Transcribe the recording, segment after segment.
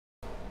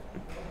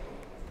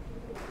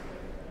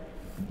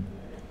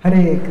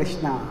Hare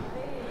Krishna.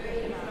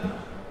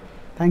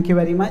 Thank you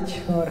very much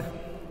for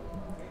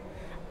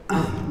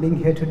being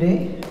here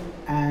today.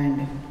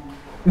 And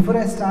before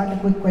I start, a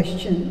quick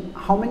question.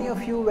 How many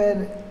of you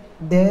were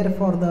there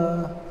for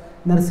the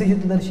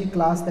Narsijutadarshi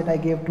class that I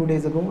gave 2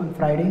 days ago on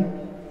Friday?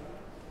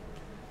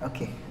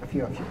 Okay, a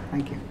few of you.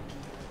 Thank you.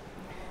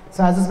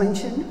 So as was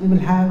mentioned, we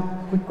will have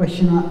a quick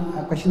question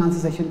answer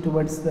session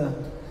towards the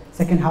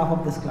second half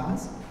of this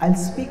class. I'll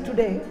speak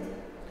today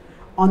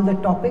on the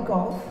topic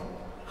of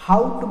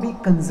how to be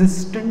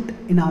consistent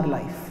in our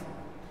life.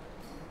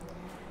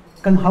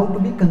 How to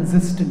be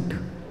consistent.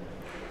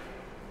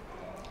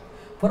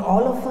 For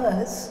all of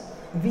us,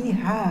 we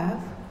have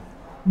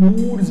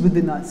moods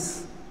within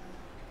us.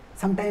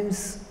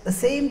 Sometimes the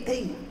same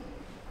thing,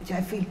 which I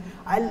feel,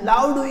 I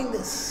love doing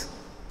this.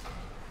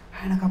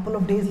 And a couple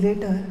of days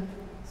later,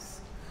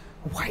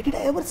 why did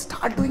I ever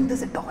start doing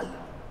this at all?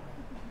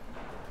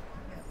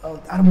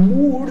 Our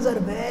moods are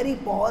very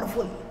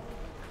powerful.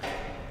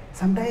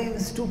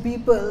 Sometimes two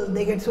people,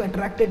 they get so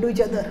attracted to each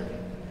other.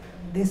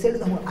 They say to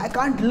the whole, I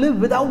can't live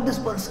without this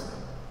person.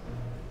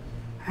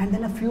 And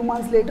then a few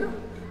months later,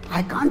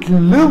 I can't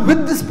live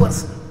with this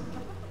person.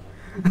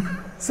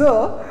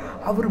 So,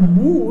 our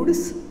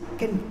moods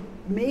can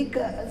make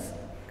us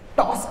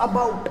toss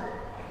about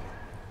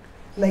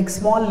like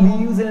small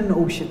leaves in an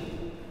ocean.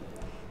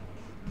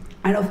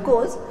 And of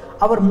course,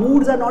 our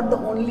moods are not the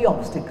only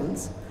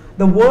obstacles.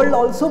 The world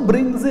also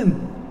brings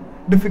in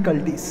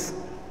difficulties.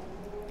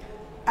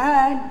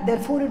 And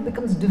therefore, it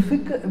becomes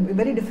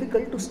very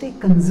difficult to stay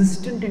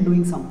consistent in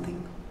doing something.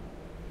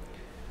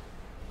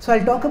 So,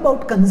 I'll talk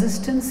about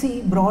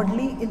consistency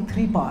broadly in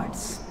 3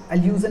 parts. I'll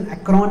use an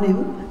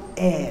acronym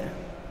AIR,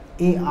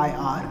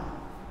 A-I-R,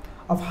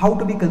 of how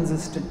to be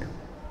consistent.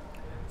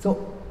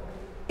 So,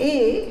 A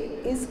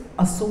is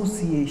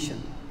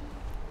association.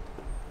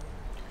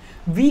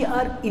 We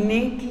are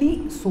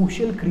innately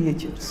social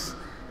creatures.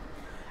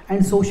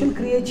 And social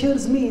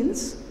creatures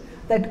means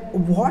that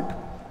what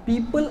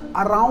people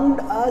around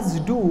us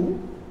do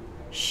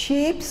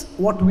shapes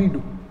what we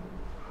do.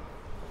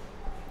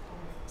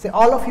 Say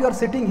all of you are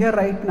sitting here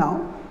right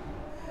now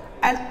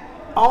and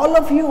all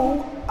of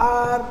you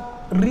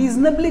are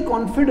reasonably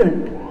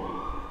confident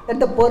that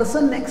the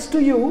person next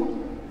to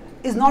you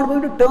is not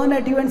going to turn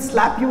at you and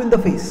slap you in the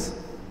face.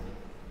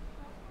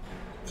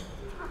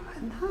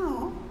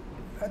 Now,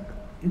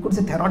 you could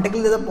say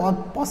theoretically there is a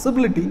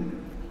possibility,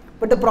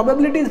 but the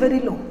probability is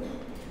very low.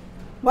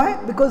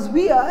 Why? Because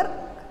we are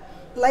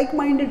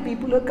like-minded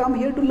people who come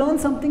here to learn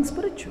something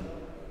spiritual.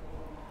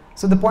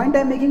 So the point I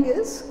am making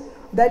is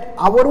that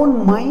our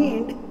own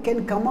mind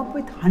can come up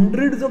with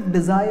hundreds of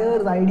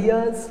desires,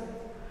 ideas,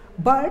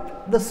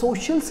 but the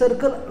social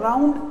circle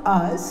around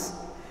us,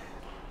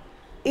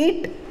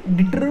 it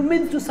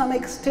determines to some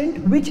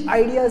extent which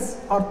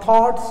ideas or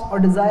thoughts or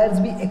desires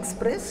we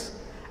express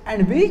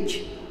and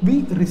which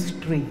we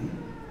restrain.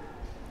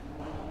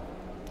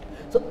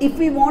 So if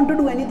we want to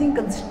do anything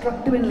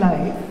constructive in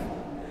life,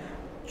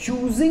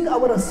 choosing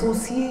our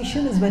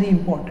association is very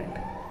important.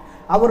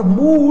 Our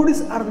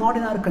moods are not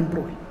in our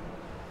control.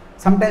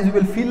 Sometimes we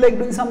will feel like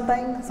doing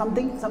something,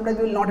 sometimes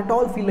we will not at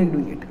all feel like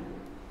doing it.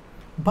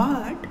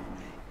 But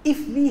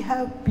if we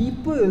have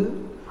people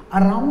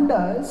around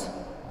us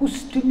who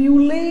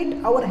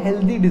stimulate our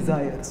healthy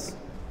desires,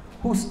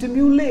 who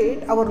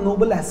stimulate our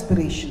noble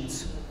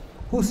aspirations,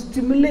 who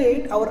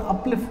stimulate our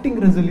uplifting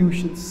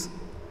resolutions,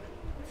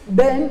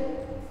 then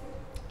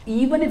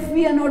even if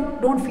we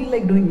don't feel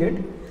like doing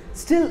it,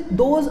 still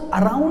those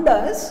around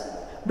us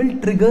will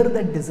trigger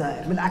that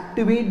desire, will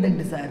activate that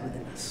desire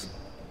within us.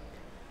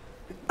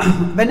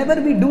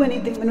 Whenever we do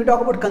anything, when we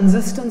talk about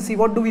consistency,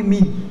 what do we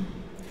mean?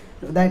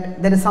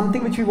 That there is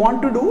something which we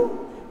want to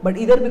do, but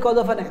either because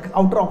of an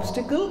outer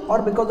obstacle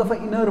or because of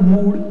an inner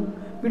mood,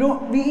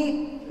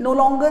 we no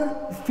longer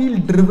feel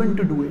driven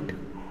to do it.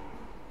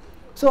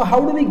 So how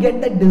do we get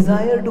that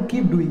desire to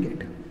keep doing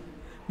it?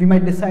 We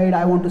might decide,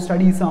 I want to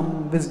study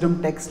some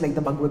wisdom text like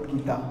the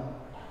Bhagavad-Gītā.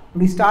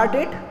 We start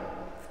it,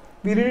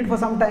 we read it for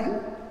some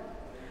time,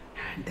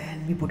 and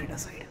then we put it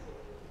aside.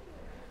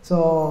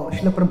 So,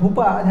 Srila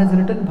Prabhupada has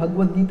written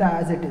Bhagavad-Gītā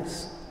as it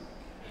is.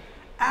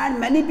 And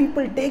many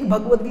people take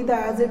Bhagavad-Gītā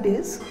as it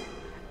is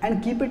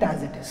and keep it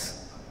as it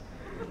is.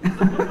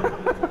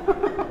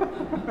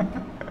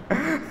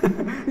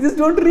 You just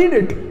don't read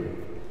it.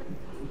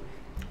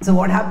 So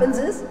what happens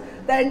is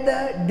that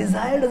the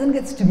desire doesn't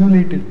get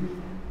stimulated.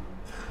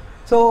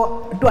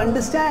 So to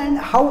understand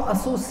how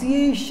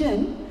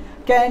association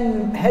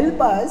can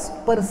help us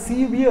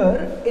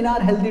persevere in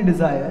our healthy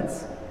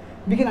desires,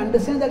 we can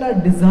understand that our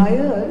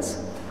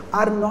desires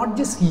are not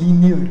just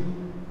linear.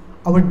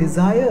 Our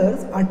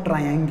desires are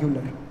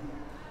triangular.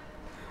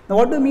 Now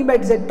what do you mean by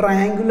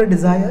triangular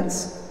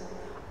desires?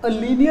 A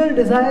linear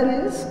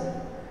desire is,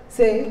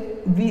 say,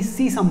 we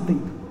see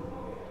something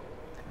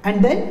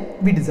and then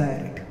we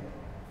desire it.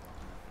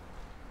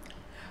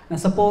 Now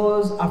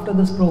suppose after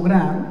this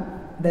program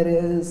there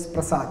is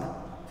prasad.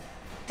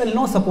 Well,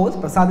 no suppose,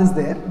 prasad is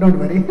there, don't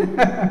worry.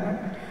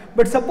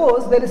 But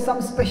suppose there is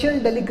some special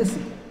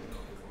delicacy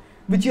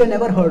which you have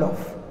never heard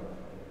of.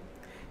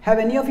 Have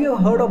any of you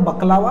heard of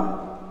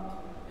baklava?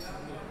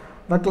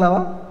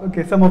 Baklava?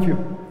 Okay, some of you.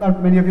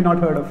 Not many of you not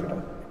heard of it.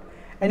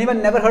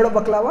 Anyone never heard of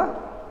baklava?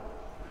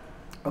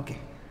 Okay.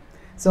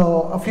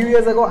 So a few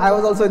years ago, I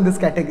was also in this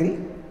category.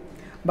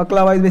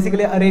 Baklava is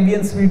basically an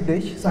Arabian sweet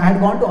dish. So I had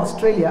gone to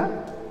Australia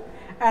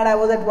and I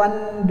was at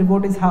one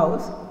devotee's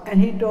house and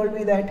he told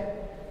me that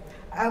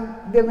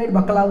we have made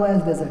baklava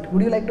as dessert.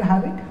 Would you like to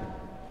have it?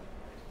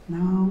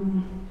 Now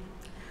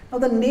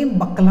the name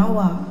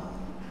baklava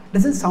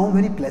doesn't sound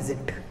very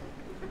pleasant.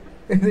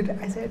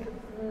 I said,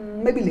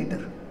 maybe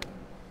later.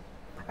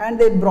 And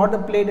they brought the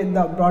plate and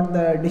brought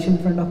the dish in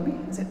front of me.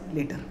 I said,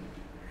 later.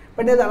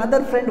 But there's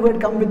another friend who had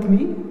come with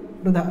me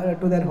to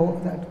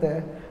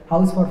their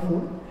house for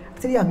food. I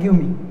said, yeah, give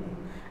me.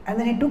 And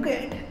then he took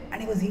it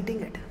and he was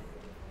eating it.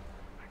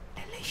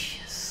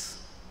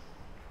 Delicious.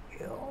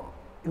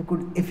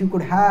 If you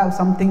could have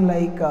something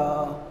like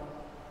a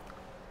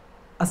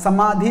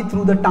samadhi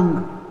through the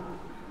tongue.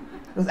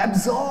 It was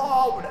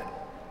absorbed.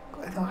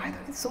 I thought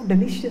it's so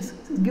delicious.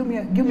 Said, give me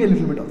a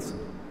little bit also.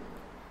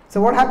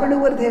 So what happened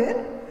over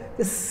there?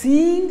 The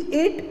seeing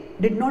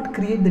it did not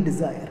create the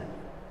desire,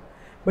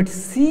 but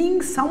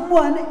seeing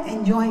someone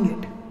enjoying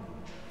it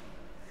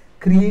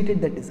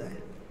created that desire.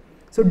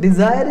 So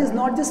desire is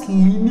not just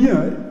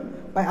linear.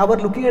 By our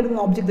looking at an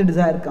object, the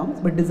desire comes,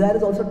 but desire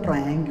is also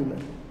triangular.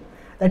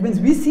 That means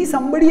we see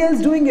somebody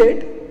else doing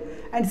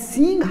it and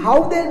seeing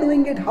how they are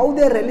doing it, how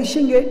they are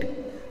relishing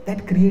it,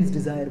 that creates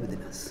desire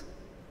within us.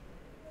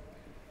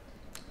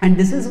 And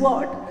this is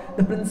what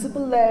the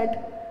principle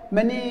that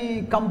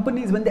many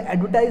companies, when they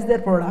advertise their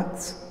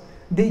products,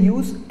 they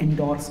use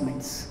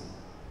endorsements.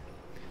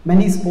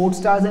 Many sports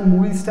stars and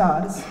movie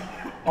stars,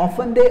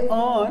 often they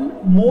earn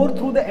more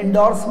through the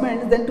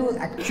endorsements than to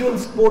actual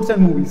sports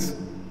and movies.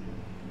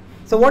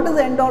 So what does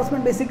the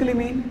endorsement basically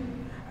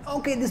mean?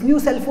 Okay, this new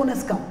cell phone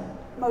has come.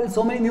 Now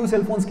so many new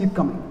cell phones keep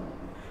coming.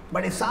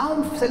 But if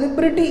some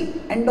celebrity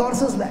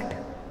endorses that,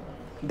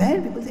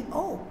 then people say,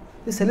 oh,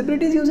 the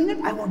celebrity is using it,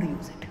 I want to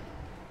use it.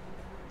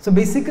 So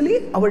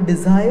basically our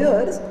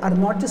desires are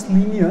not just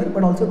linear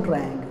but also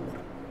triangular.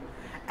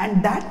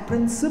 And that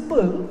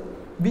principle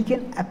we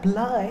can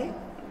apply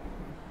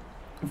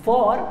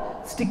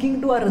for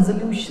sticking to our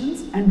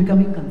resolutions and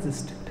becoming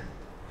consistent.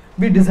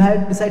 We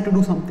decide to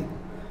do something.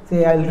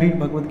 Say, I will read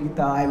Bhagavad-Gītā,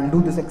 I will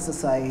do this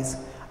exercise,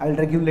 I will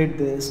regulate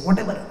this,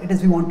 whatever it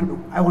is we want to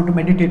do. I want to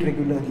meditate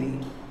regularly.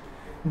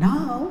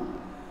 Now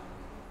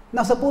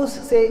suppose,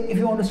 say, if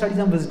you want to study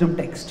some wisdom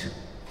text.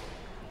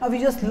 Now we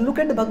just look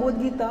at the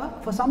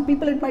Bhagavad-Gītā. For some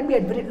people it might be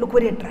look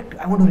very attractive.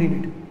 I want to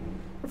read it.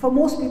 But for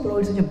most people, oh,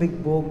 it's such a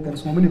big book. There are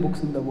so many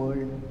books in the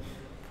world.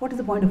 What is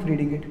the point of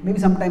reading it? Maybe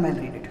sometime I'll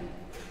read it.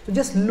 So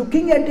just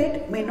looking at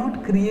it may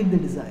not create the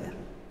desire.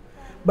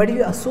 But if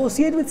you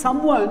associate with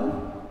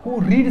someone who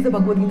reads the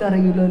Bhagavad-Gītā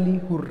regularly,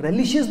 who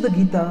relishes the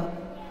Gita,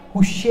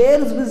 who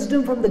shares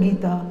wisdom from the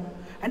Gita,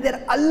 and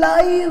they're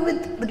alive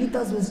with the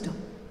Gita's wisdom,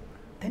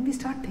 then we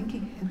start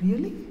thinking,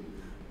 really?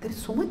 There is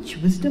so much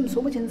wisdom,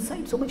 so much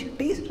insight, so much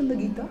taste in the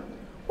Gita.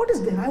 What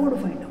is there? I want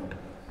to find out.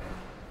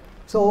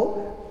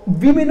 So,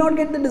 we may not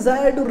get the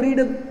desire to read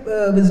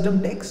a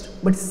wisdom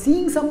text, but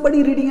seeing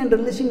somebody reading and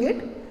relishing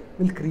it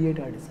will create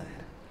our desire.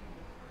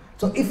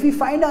 So, if we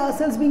find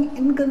ourselves being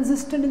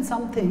inconsistent in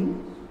something,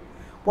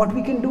 what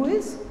we can do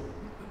is,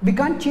 we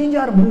can't change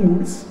our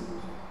moods,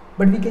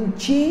 but we can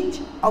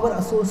change our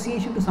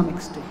association to some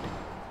extent.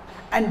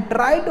 And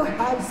try to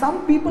have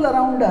some people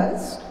around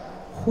us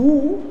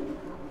who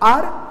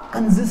are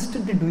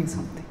consistent in doing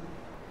something.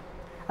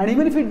 And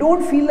even if we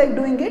don't feel like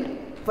doing it,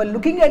 while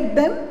looking at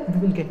them,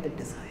 we will get that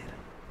desire.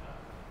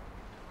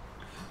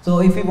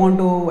 So if we want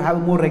to have a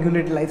more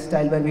regulated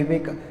lifestyle where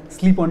we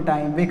sleep on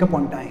time, wake up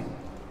on time,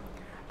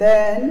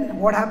 then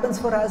what happens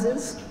for us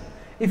is,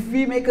 if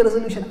we make a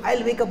resolution,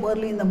 I'll wake up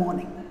early in the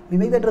morning. We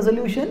make that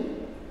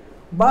resolution,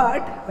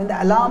 but when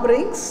the alarm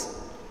rings,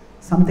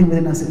 something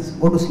within us says,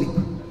 go to sleep.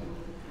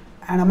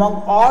 And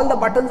among all the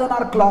buttons on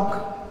our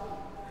clock,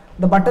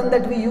 the button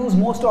that we use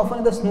most often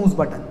is the snooze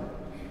button.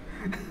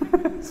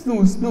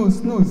 Snooze, snooze,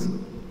 snooze.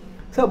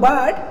 So,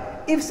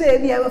 but if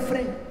say we have a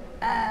friend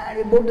and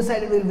we both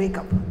decided we'll wake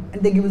up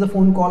and they give us a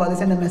phone call or they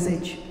send a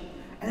message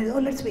and they say, oh,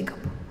 let's wake up,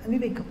 and we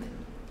wake up.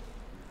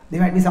 They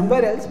might be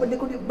somewhere else, but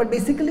but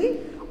basically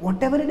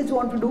whatever it is you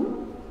want to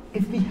do,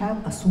 if we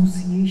have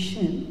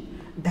association,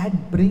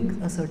 that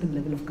brings a certain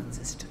level of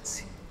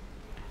consistency.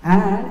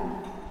 And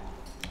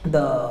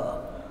the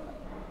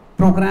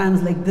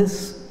programs like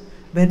this,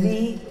 where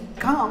we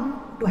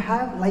come to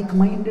have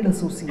like-minded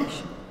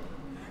association,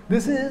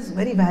 this is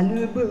very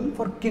valuable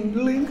for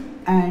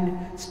kindling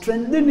and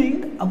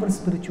strengthening our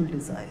spiritual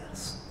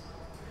desires.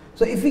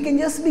 So if we can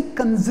just be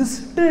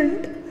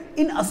consistent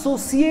in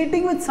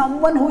associating with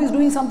someone who is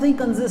doing something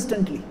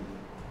consistently,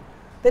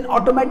 then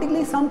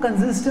automatically some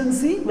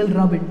consistency will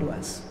rub into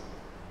us.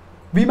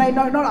 We might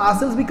not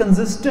ourselves be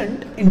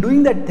consistent in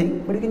doing that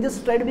thing, but you can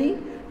just try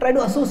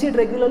to associate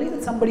regularly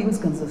with somebody who is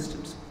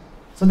consistent.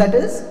 So that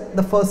is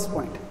the first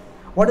point.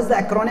 What is the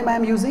acronym I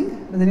am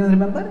using? Does anyone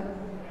remember?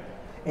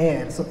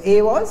 AIR. So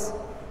A was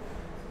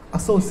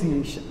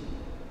association.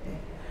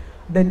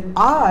 Then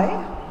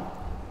I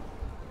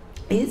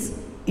is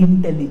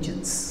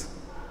intelligence.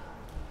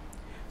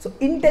 So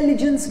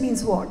intelligence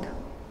means what?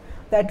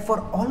 That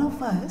for all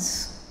of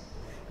us,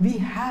 we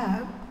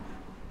have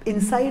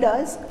inside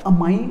us a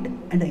mind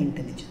and an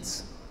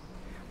intelligence.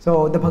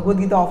 So the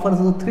Bhagavad-Gītā offers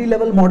a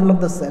 3-level model of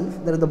the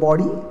self. There is the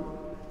body,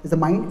 there is the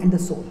mind and the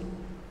soul.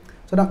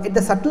 So now at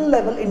the subtle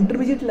level,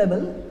 intermediate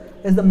level,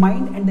 there is the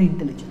mind and the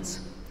intelligence.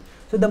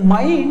 So the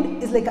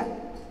mind is like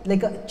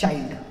a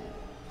child,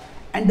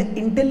 and the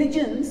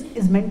intelligence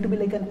is meant to be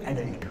like an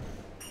adult.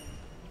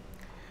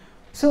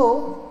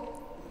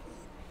 So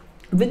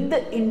with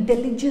the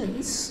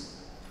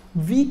intelligence,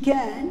 we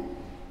can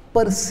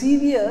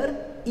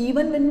persevere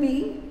even when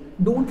we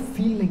don't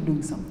feel like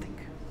doing something.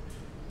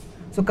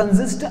 So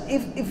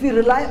if we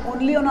rely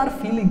only on our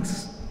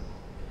feelings,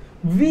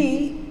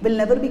 we will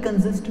never be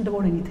consistent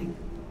about anything.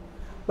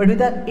 But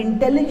with our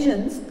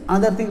intelligence,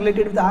 another thing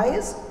related with the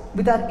eyes,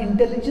 with our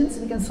intelligence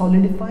we can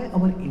solidify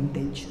our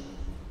intention.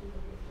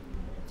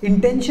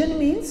 Intention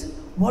means,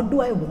 what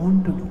do I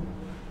want to do?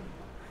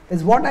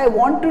 Is what I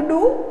want to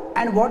do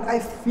and what I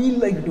feel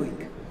like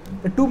doing.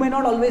 The two may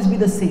not always be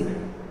the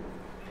same.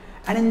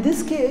 And in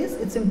this case,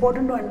 it's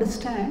important to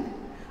understand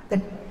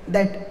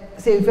that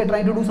say if we are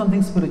trying to do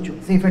something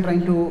spiritual, say if we are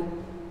trying to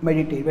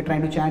meditate, we are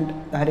trying to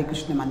chant the Hare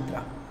Krishna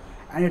mantra,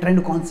 and we are trying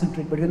to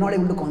concentrate, but we are not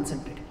able to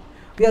concentrate.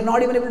 We are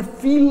not even able to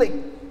feel like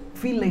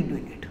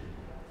doing it.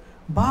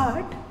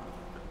 But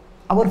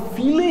our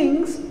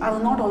feelings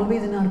are not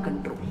always in our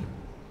control.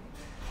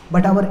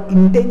 But our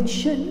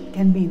intention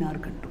can be in our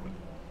control.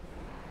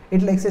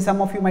 It's like, say,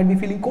 some of you might be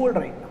feeling cold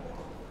right now.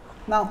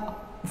 Now,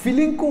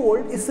 feeling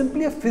cold is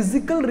simply a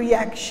physical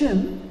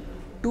reaction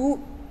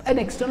to an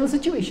external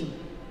situation.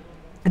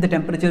 If the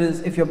temperature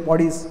is, if your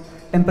body is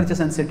temperature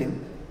sensitive,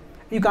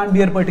 you can't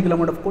bear a particular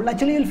amount of cold,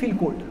 naturally you will feel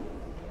cold.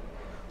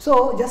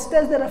 So, just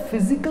as there are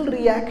physical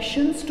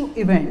reactions to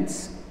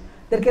events,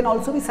 there can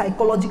also be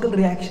psychological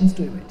reactions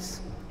to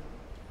events.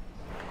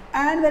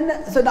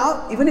 And so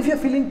now, even if you are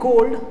feeling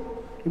cold,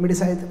 you may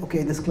decide,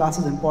 okay, this class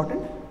is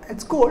important,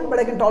 it's cold, but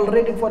I can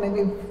tolerate it for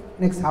maybe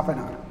next half an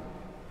hour.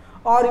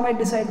 Or you might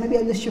decide, maybe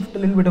I'll just shift a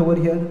little bit over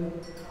here,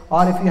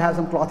 or if you have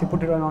some cloth, you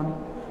put it on.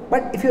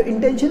 But if your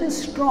intention is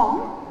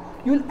strong,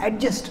 you will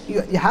adjust.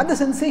 You have the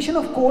sensation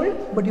of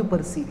cold, but you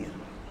persevere.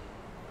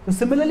 So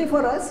similarly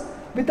for us,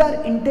 with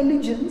our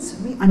intelligence,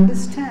 we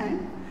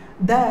understand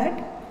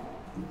that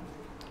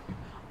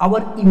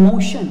our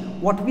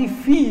emotion, what we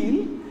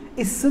feel,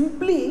 is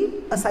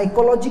simply a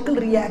psychological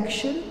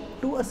reaction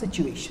to a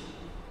situation.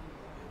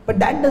 But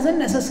that doesn't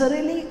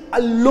necessarily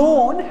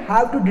alone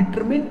have to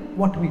determine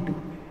what we do.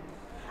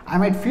 I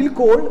might feel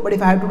cold, but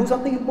if I have to do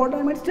something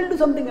important, I might still do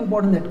something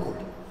important that cold.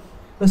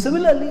 So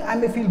similarly, I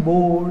may feel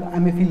bored, I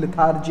may feel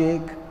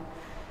lethargic,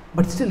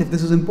 but still if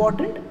this is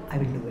important, I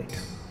will do it.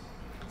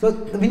 So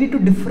we need to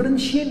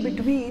differentiate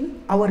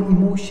between our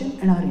emotion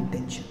and our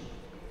intention.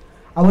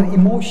 Our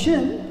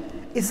emotion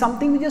is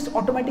something which just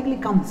automatically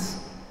comes,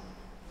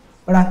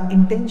 but our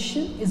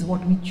intention is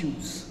what we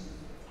choose.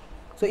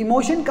 So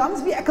emotion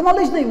comes, we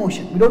acknowledge the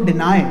emotion, we don't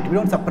deny it, we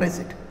don't suppress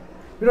it.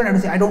 We don't have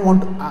to say, I don't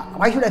want to,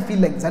 why should I feel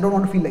like this? I don't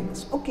want to feel like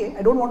this. Okay,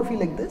 I don't want to feel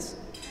like this,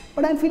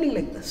 but I'm feeling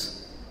like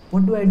this.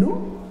 What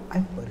do? I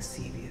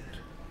persevere.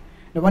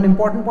 Now, one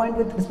important point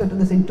with respect to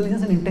this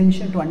intelligence and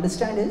intention to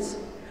understand is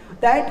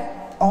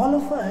that all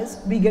of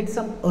us, we get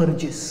some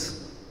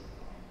urges.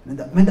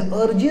 When the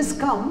urges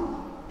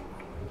come,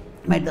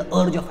 like the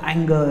urge of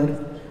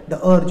anger,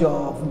 the urge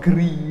of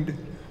greed,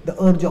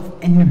 the urge of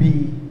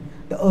envy,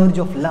 the urge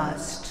of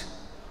lust,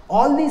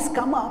 all these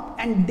come up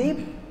and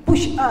they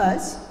push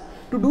us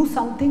to do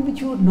something which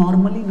you would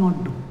normally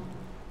not do.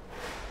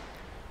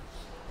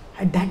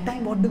 At that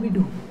time, what do we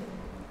do?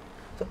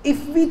 So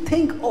if we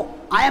think, oh,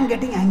 I am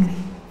getting angry,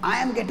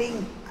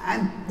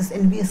 this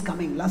envy is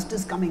coming, lust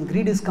is coming,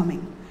 greed is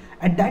coming.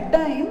 At that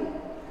time,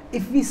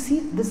 if we see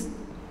this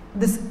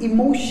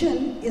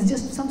emotion is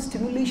just some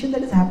stimulation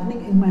that is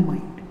happening in my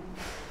mind,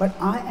 but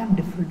I am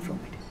different from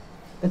it.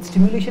 That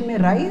stimulation may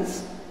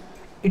rise,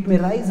 it may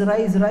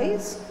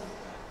rise.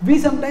 We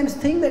sometimes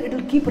think that it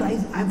will keep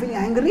rising. I am feeling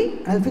angry,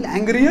 I will feel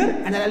angrier,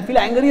 and then I will feel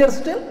angrier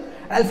still,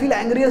 I will feel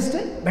angrier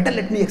still, better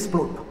let me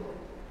explode now.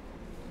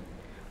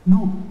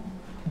 No.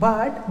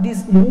 But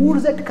these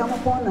moods that come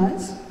upon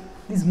us,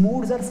 these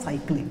moods are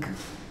cyclic.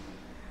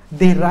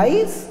 They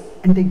rise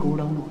and they go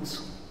down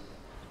also.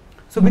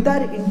 So with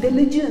our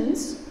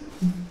intelligence,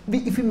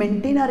 if we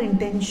maintain our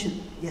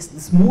intention, yes,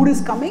 this mood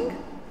is coming,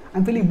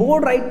 I'm feeling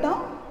bored right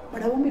now,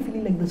 but I won't be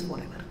feeling like this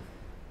forever.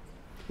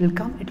 It will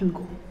come, it will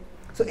go.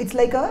 So it's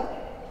like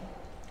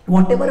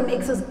whatever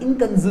makes us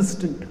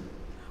inconsistent,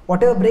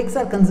 whatever breaks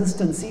our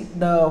consistency,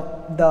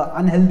 the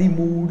unhealthy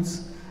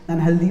moods,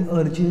 unhealthy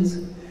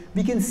urges,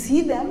 we can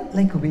see them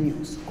like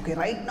waves. Okay,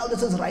 right now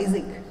this is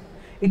rising.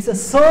 It's a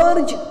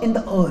surge in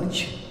the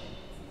urge.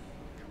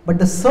 But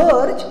the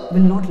surge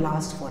will not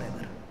last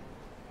forever.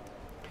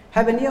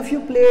 Have any of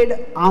you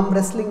played arm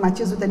wrestling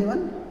matches with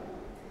anyone?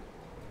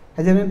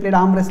 Has anyone played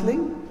arm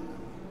wrestling?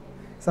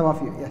 Some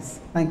of you, yes.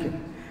 Thank you.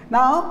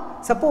 Now,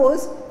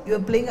 suppose you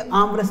are playing an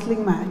arm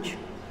wrestling match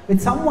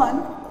with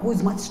someone who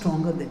is much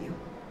stronger than you.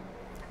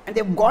 And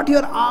they've got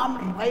your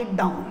arm right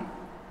down.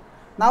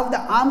 Now, if the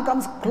arm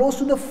comes close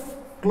to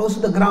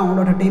the ground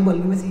or a table,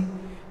 you may say,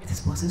 this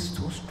person is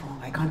so strong,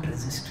 I can't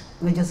resist.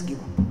 You may just give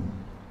up.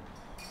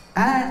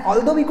 And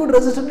although we could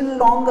resist a little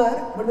longer,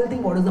 but we'll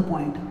think, what is the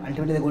point?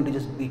 Ultimately, they're going to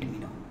just beat me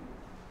down.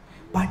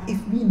 But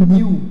if we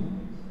knew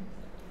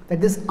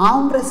that this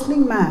arm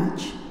wrestling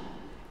match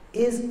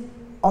is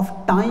of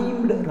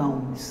timed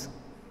rounds,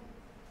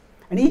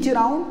 and each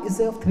round is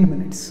say of 3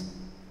 minutes,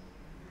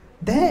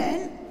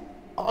 then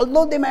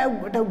although they may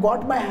have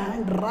got my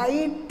hand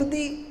right to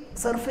the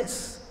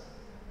surface,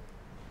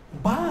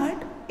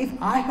 but if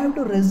I have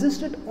to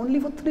resist it only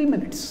for 3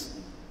 minutes,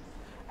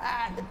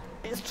 and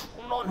just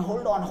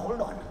hold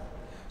on.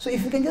 So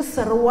if you can just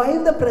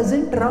survive the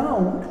present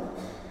round,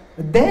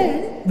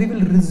 then we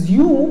will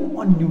resume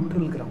on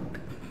neutral ground.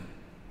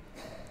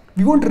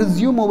 We won't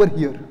resume over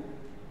here.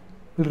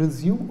 We'll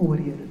resume over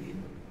here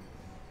again.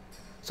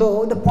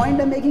 So the point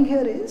I'm making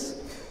here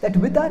is that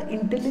with our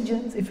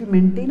intelligence, if we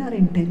maintain our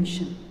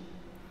intention,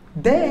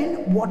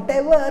 then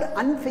whatever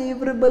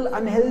unfavorable,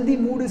 unhealthy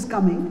mood is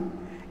coming,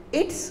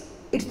 it's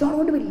not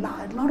going to be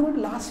not going to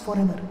last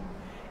forever.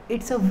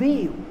 It's a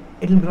wave.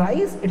 It'll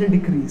rise, it'll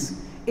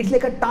decrease. It's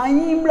like a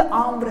timed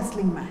arm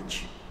wrestling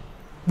match.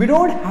 We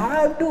don't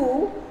have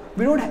to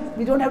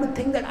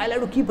think that I'll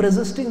have to keep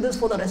resisting this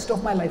for the rest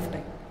of my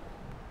lifetime.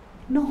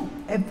 No,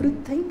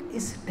 everything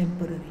is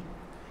temporary.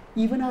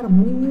 Even our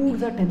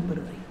moods are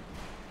temporary.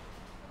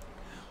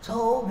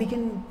 So we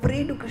can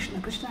pray to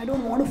Krishna. Krishna, I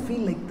don't want to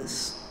feel like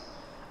this.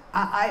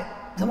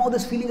 Somehow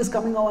this feeling is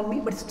coming on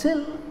me, but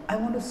still I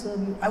want to serve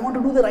you. I want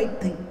to do the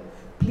right thing.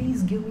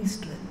 Please give me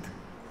strength.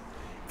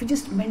 If we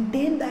just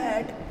maintain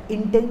that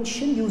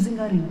intention using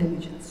our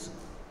intelligence,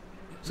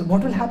 so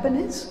what will happen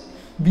is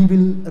we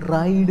will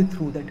ride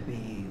through that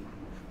wave.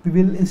 We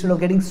will, instead of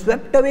getting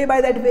swept away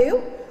by that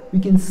wave, we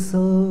can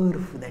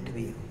surf that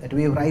wave. That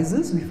wave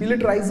rises, we feel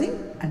it rising,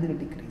 and then it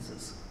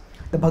decreases.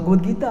 The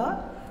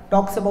Bhagavad-Gītā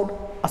talks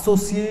about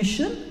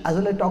association as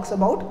well as talks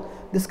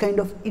about this kind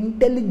of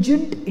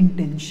intelligent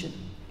intention.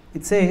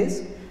 It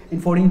says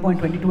in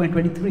 14.22 and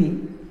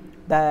 23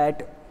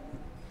 that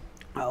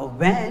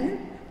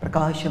when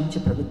prakasham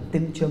cha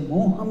pravrittim cha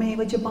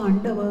mohameva cha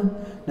pandava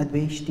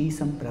nadveshti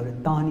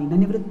sampravrittani na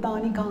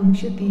nivrittani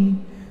kangshyati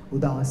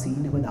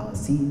udasina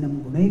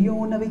vadasinam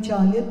gunaryo na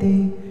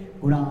vichalyate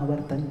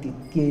gunavartanti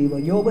tyeva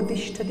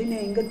yogatishtati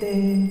nengate.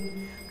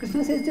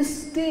 Krishna says,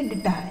 just stay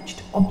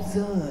detached,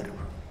 observe.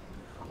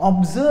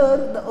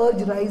 Observe the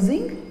urge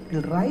rising, it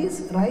will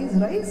rise, it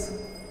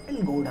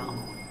will go down.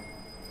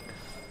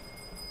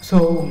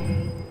 So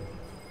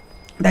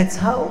that's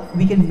how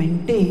we can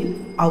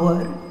maintain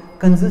our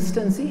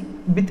consistency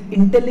with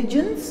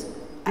intelligence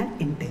and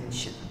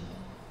intention.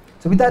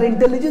 So with our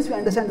intelligence, we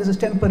understand this is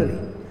temporary.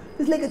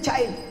 It's like a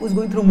child who is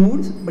going through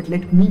moods, but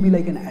let me be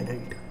like an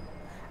adult.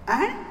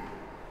 And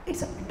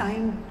it's a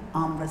timed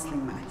arm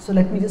wrestling match. So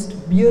let me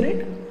just bear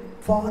it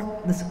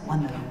for this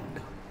one round.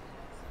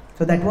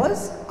 So that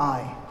was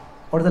I.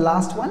 What was the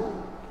last one?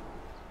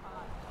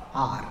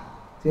 R.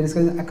 So here is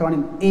the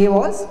acronym. A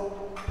was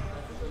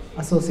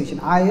association.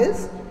 I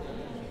is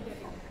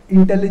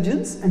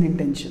intelligence and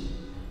intention.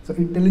 So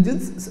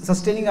intelligence,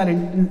 sustaining our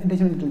intention and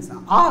intelligence.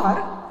 Now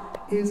R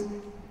is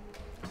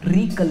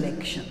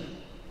recollection.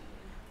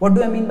 What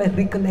do I mean by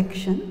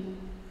recollection?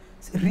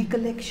 So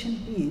recollection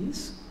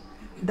means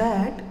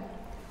that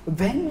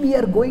when we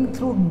are going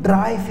through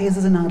dry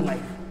phases in our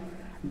life,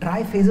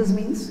 dry phases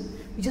means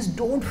we just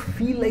don't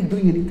feel like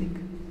doing anything.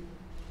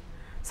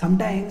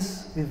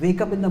 Sometimes we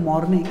wake up in the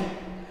morning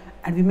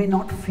and we may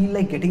not feel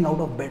like getting out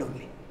of bed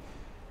only.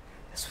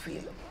 Just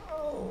feel,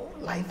 oh,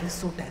 life is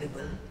so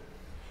terrible.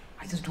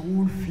 I just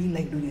don't feel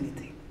like doing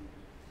anything.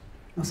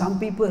 Now some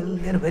people,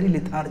 they are very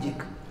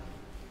lethargic.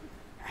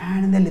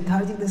 And in their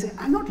lethargic, they say,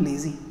 I'm not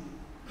lazy.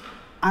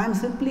 I am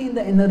simply in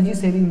the energy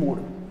saving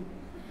mode.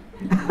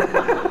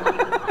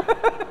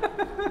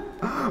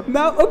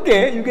 Now,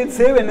 okay, you can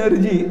save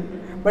energy,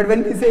 but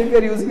when we say we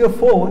are using a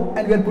phone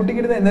and we are putting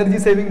it in the energy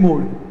saving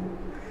mode,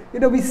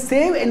 we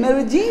save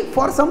energy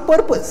for some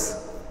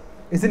purpose,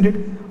 isn't it?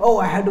 Oh,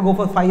 I had to go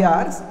for 5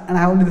 hours and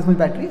I have only this much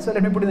battery, so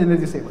let me put in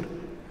energy saver.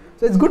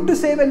 So it's good to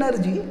save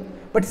energy,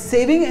 but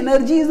saving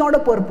energy is not a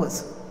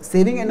purpose.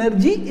 Saving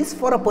energy is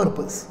for a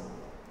purpose.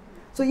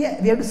 So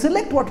yeah, we have to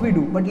select what we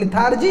do, but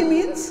lethargy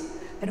means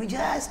that we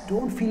just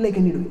don't feel like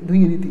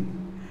doing anything.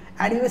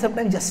 And we may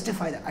sometimes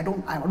justify that, I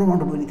don't want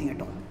to do anything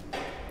at all.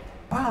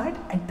 But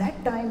at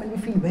that time when we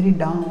feel very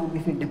down, we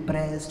feel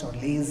depressed or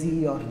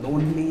lazy or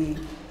lonely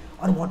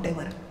or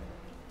whatever.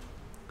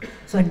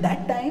 So at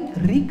that time,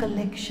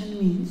 recollection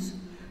means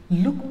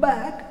look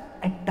back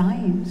at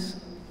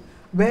times.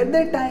 Were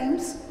there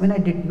times when I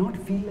did not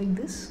feel like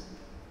this?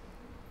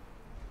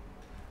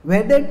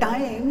 Were there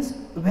times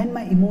when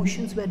my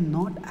emotions were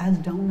not as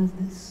down as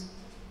this?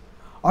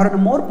 Or on a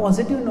more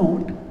positive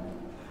note,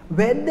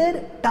 were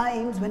there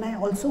times when I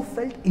also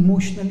felt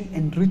emotionally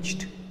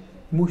enriched,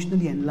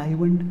 emotionally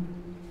enlivened?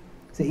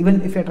 Say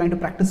even if you are trying to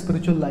practice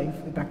spiritual life,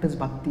 we practice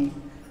bhakti,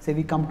 say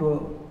we come to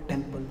a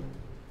temple.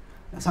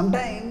 Now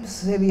sometimes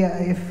say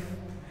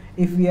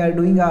if we are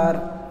doing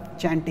our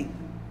chanting,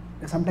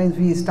 sometimes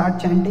we start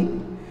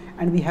chanting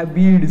and we have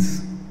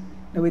beads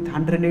with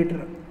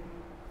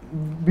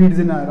 108 beads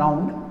in a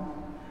round.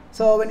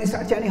 So when you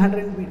start chanting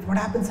 100 beads, what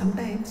happens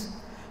sometimes?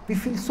 We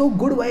feel so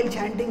good while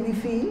chanting, we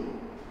feel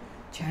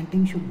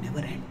chanting should never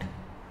end.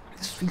 I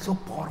just feel so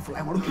powerful,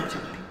 I want to keep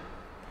chanting.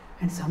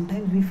 And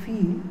sometimes we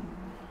feel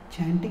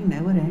chanting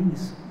never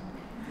ends.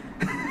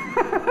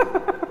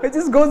 It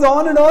just goes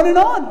on and on and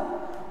on.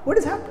 What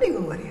is happening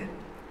over here?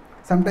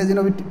 Sometimes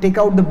we take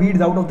out the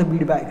beads out of the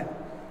bead bag.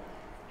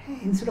 Hey,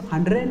 instead of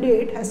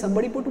 108, has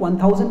somebody put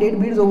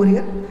 1008 beads over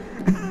here?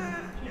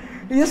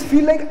 You just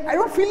feel like, I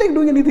don't feel like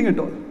doing anything at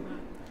all.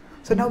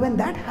 So now when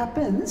that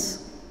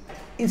happens,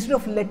 instead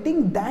of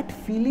letting that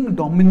feeling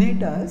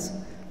dominate us,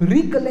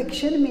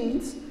 recollection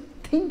means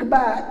think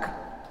back.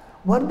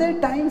 Were there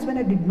times when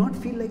I did not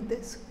feel like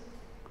this?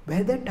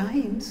 Were there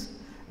times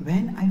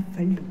when I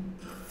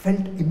felt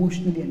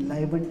emotionally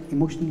enlivened,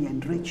 emotionally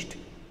enriched?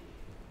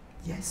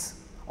 Yes.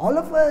 All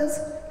of us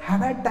have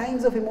had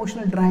times of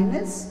emotional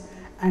dryness,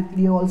 and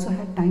we have also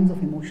had times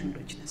of emotional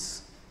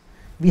richness.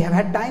 We have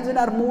had times when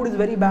our mood is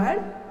very bad.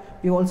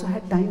 We have also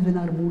had times when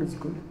our mood is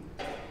good.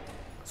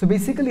 So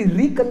basically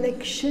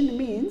recollection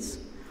means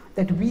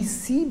that we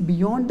see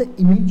beyond the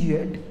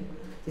immediate.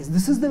 Yes,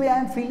 this is the way I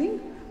am feeling,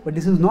 but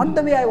this is not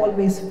the way I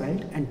always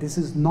felt, and this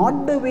is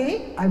not the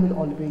way I will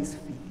always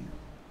feel.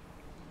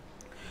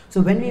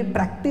 So when we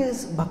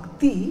practice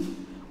bhakti,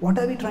 what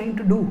are we trying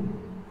to do?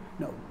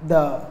 No,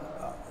 the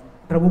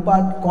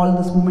Prabhupada called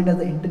this movement as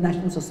the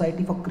International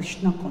Society for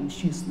Krishna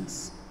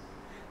Consciousness.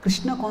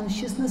 Krishna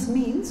consciousness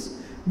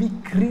means we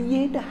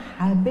create a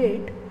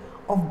habit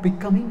of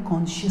becoming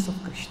conscious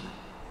of Krishna.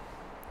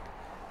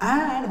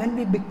 And when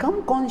we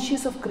become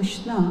conscious of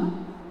Krishna,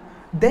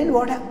 then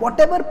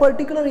whatever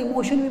particular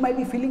emotion we might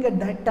be feeling at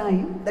that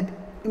time, that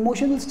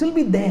emotion will still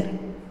be there.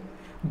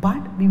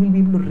 But we will be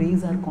able to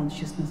raise our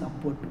consciousness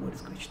upward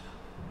towards Krishna.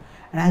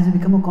 And as we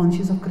become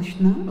conscious of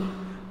Krishna,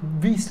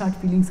 we start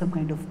feeling some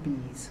kind of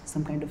peace,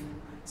 some kind of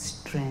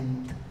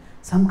strength,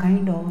 some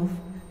kind of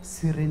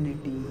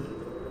serenity.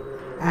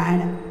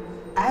 And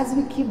as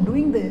we keep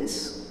doing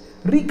this,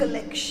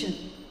 recollection,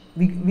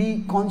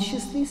 we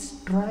consciously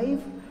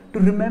strive to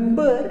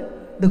remember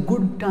the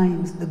good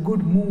times, the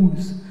good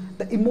moods,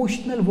 the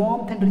emotional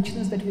warmth and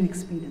richness that we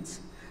experience.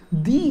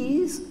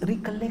 These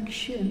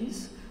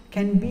recollections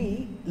can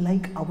be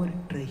like our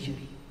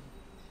treasury.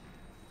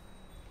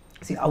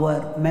 See,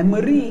 our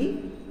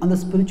memory on the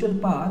spiritual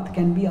path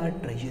can be our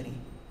treasury.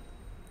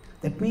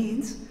 That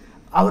means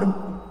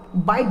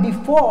by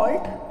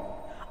default,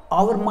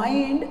 our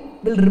mind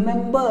will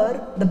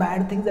remember the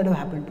bad things that have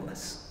happened to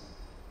us.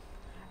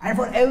 And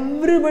for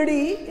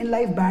everybody in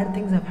life, bad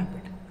things have happened.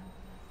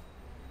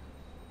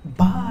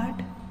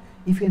 But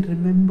if you can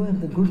remember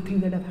the good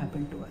things that have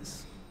happened to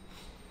us,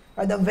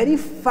 the very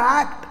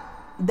fact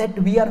that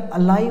we are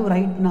alive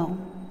right now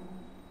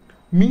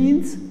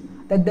means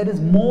that there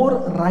is more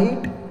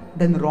right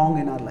than wrong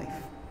in our life.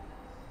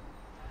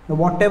 Now,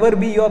 whatever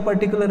be your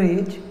particular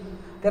age,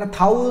 there are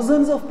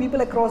thousands of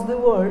people across the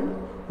world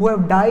who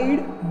have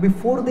died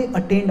before they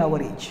attained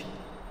our age.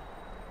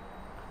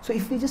 So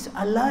if we just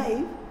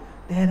alive,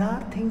 there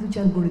are things which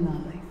are good in our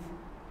life.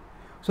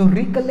 So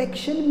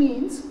recollection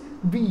means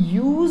we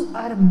use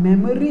our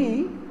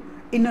memory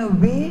in a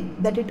way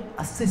that it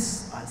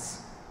assists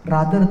us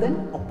rather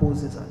than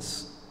opposes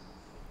us.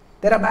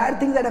 There are bad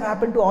things that have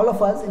happened to all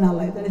of us in our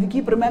life, and if we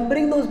keep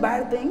remembering those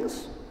bad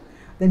things,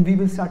 then we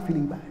will start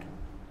feeling bad.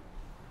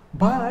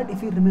 But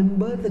if we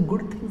remember the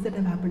good things that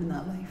have happened in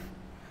our life,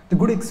 the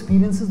good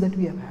experiences that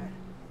we have had,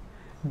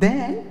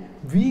 then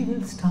we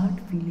will start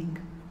feeling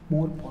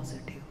more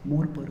positive,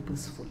 more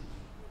purposeful.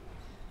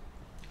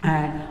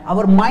 And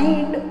our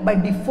mind by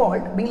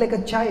default, being like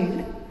a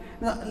child,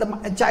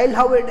 a child,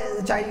 how it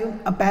is,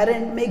 a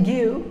parent may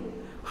give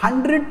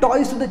 100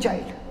 toys to the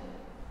child.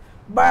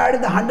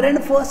 But the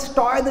 101st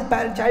toy the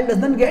child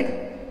doesn't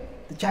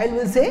get, the child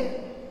will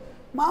say,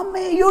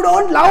 "Mommy, you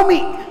don't love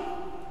me."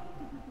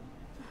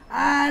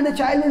 And the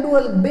child will do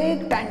a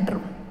big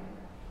tantrum.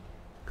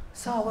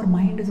 So our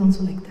mind is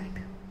also like that.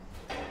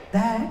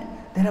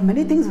 That there are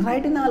many things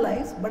right in our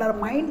lives, but our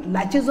mind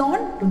latches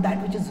on to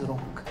that which is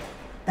wrong,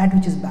 that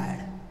which is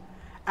bad.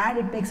 And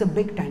it makes a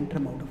big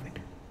tantrum out of it.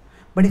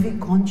 But if we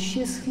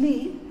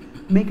consciously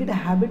make it a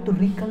habit to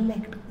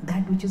recollect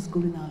that which is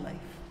good in our life,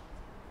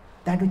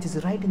 that which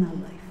is right in our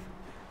life,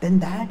 then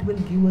that will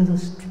give us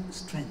a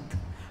strength.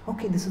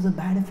 Okay, this is a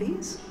bad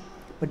phase,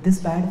 but this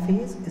bad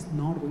phase is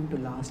not going to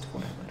last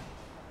forever.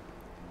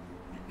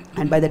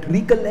 And by that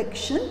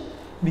recollection,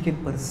 we can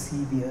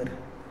persevere.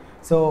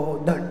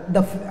 So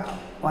the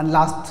one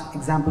last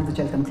example which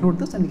I'll conclude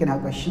this, and we can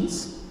have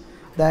questions,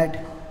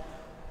 that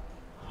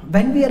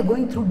when we are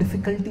going through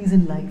difficulties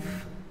in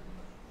life,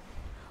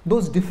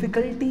 those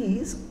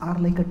difficulties are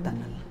like a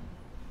tunnel.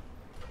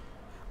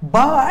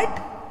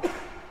 But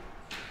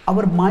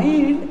our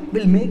mind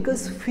will make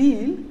us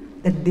feel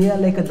that they are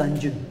like a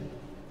dungeon.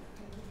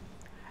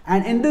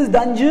 And in this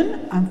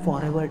dungeon, I am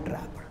forever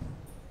trapped.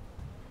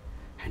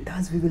 And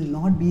thus we will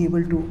not be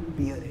able to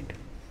bear it.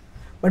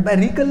 But by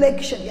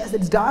recollection, yes,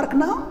 it's dark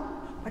now,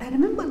 but I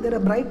remember there are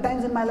bright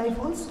times in my life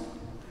also.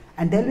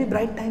 And there will be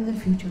bright times in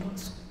future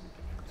also.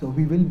 So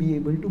we will be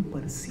able to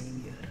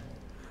persevere.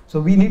 So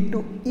we need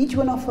to, each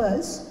one of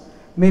us,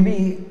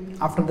 maybe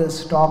after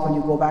this talk when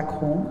you go back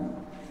home,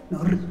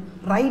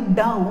 write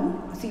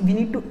down, see, we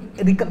need to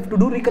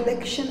do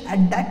recollection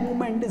at that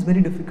moment is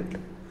very difficult.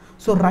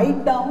 So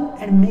write down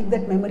and make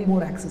that memory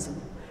more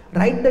accessible.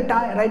 Write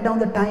down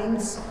the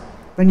times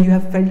when you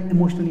have felt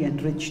emotionally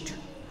enriched.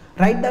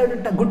 Write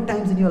down the good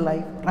times in your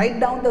life. Write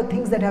down the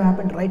things that have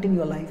happened right in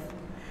your life.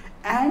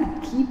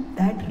 And keep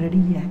that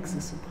readily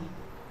accessible.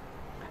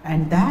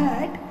 And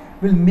that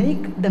will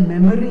make the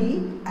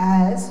memory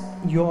as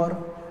your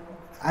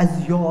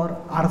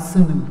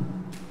arsenal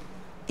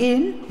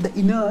in the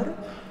inner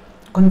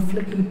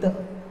conflict with the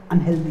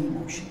unhealthy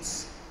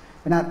emotions.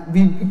 When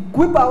we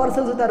equip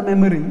ourselves with our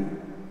memory,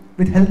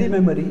 with healthy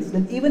memories,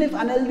 then even if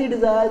unhealthy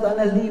desires,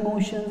 unhealthy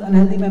emotions,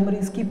 unhealthy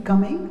memories keep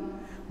coming,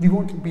 we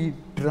won't be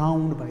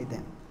drowned by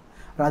them.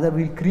 Rather,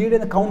 we'll create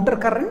a counter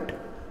current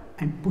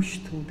and push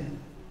through them.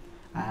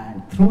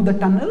 And through the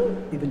tunnel,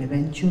 we will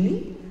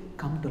eventually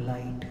come to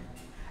light.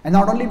 And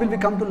not only will we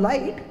come to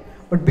light,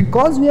 but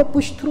because we have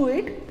pushed through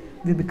it,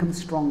 we become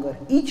stronger.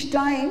 Each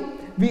time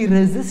we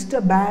resist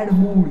a bad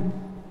mood,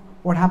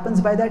 what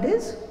happens by that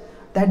is,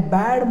 that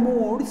bad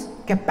mood's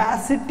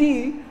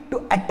capacity to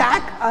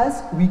attack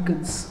us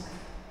weakens.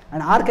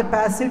 And our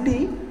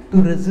capacity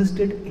to resist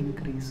it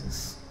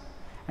increases.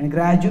 And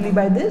gradually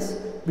by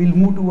this, we'll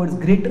move towards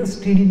greater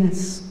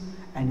steadiness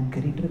and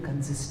greater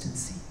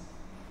consistency.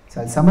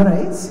 So I'll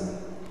summarize.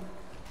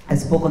 I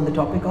spoke on the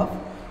topic of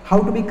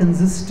how to be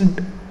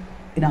consistent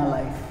in our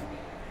life.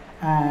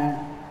 And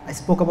I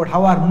spoke about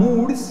how our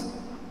moods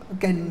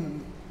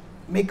can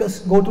make us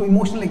go to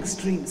emotional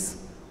extremes.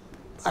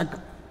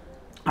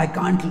 I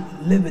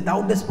can't live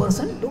without this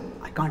person, no,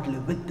 I can't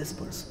live with this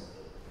person.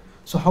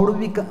 So how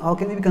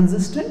can we be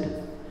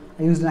consistent?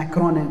 I used an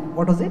acronym.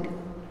 What was it?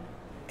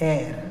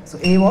 AIR. So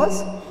A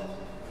was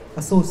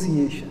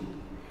association.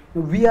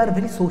 We are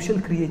very social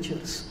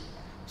creatures.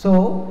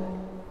 So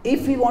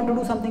if we want to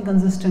do something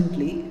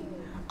consistently,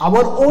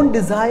 our own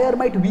desire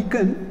might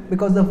weaken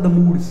because of the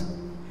moods.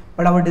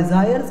 But our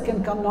desires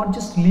can come not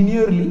just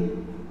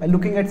linearly by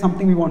looking at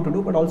something we want to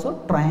do, but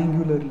also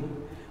triangularly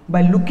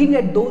by looking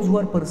at those who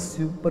are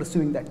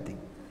pursuing that thing.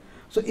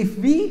 So if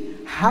we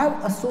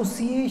have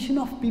association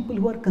of people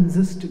who are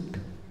consistent,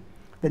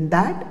 then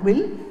that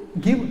will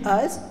give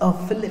us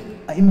an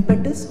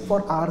impetus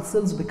for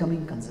ourselves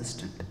becoming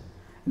consistent.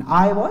 And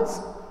I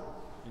was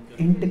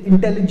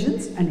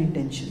intelligence and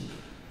intention.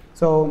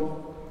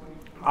 So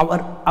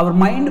our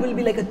mind will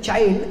be like a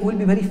child who will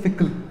be very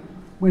fickle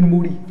when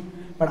moody,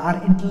 but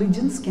our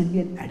intelligence can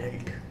be an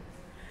adult.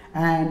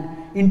 And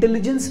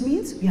intelligence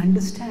means we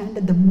understand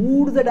that the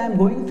moods that I am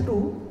going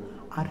through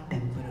are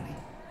temporary.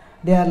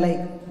 They are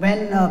like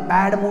when a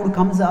bad mood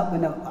comes up,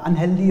 when an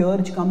unhealthy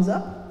urge comes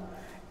up,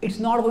 it's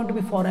not going to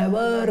be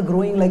forever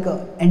growing like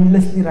a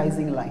endlessly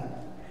rising line.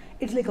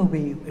 It's like a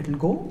wave. It will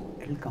go,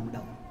 it will come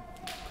down.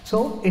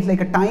 So it's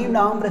like a timed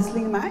arm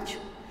wrestling match.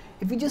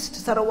 If we just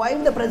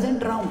survive the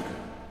present round,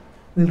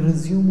 we'll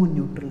resume on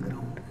neutral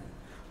ground.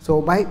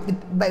 So by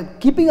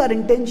keeping our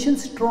intention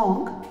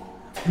strong,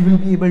 we will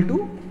be able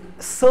to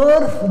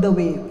surf the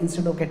wave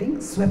instead of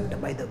getting swept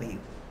by the wave.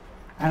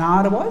 And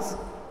R was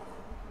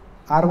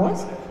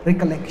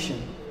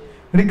recollection.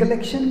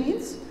 Recollection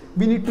means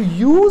we need to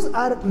use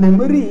our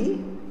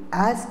memory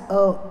as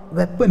a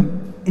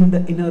weapon in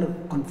the inner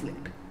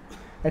conflict.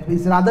 That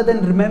means rather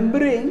than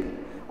remembering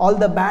all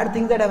the bad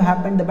things that have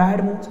happened, the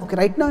bad moods, okay,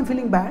 right now I'm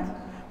feeling bad,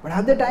 but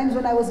have there times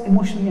when I was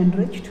emotionally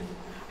enriched?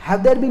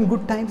 Have there been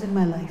good times in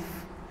my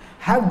life?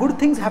 Have good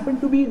things happened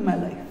to me in my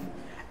life?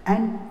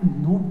 And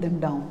note them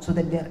down so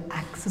that they are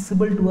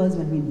accessible to us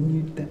when we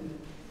need them.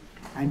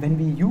 And when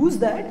we use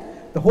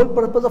that, the whole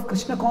purpose of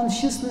Krishna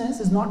consciousness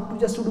is not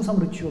just to do some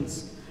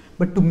rituals,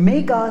 but to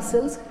make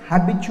ourselves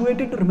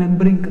habituated to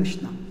remembering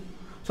Krishna.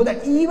 So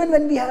that even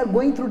when we are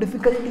going through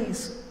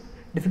difficulties,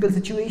 difficult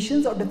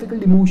situations or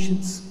difficult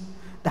emotions,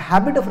 the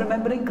habit of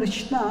remembering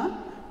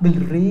Krishna will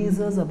raise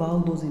us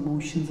above those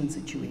emotions and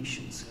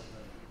situations.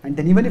 And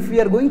then even if we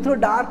are going through a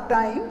dark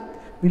time,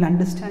 we'll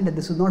understand that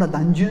this is not a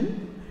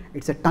dungeon,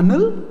 it's a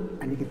tunnel,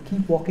 and we can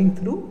keep walking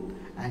through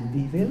and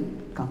we will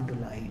come to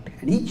light.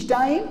 And each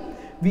time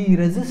we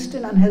resist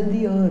an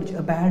unhealthy urge,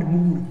 a bad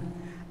mood,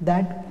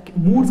 that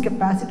mood's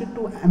capacity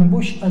to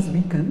ambush us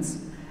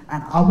weakens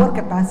and our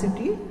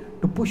capacity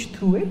to push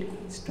through it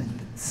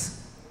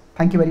strengthens.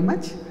 Thank you very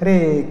much.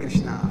 Hare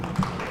Krishna.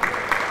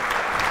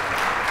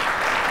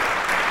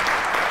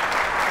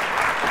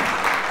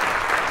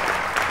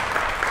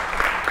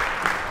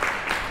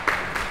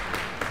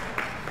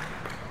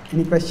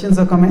 Any questions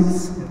or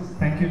comments? Yes.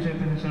 Thank you,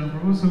 Chaitanya Charan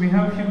Prabhu. So we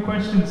have a few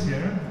questions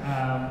here.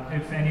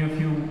 If any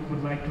of you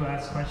would like to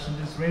ask questions,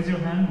 just raise your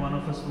hand. One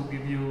of us will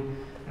give you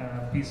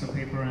a piece of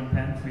paper and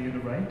pen for you to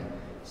write.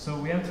 So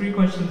we have 3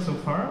 questions so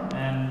far,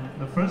 and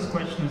the first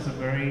question is a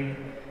very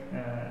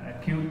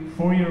cute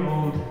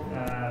 4-year-old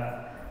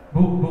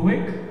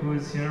Buvik who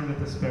is here with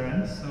his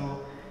parents.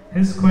 So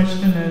his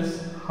question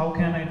is, how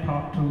can I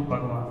talk to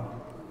Bhagavan?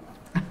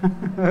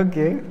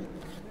 Okay.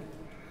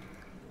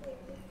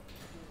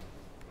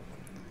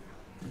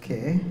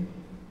 Okay.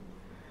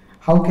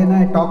 How can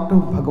I talk to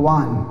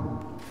Bhagavan?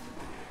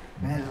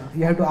 Well,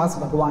 you have to ask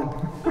Bhagavan.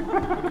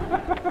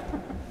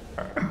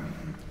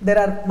 There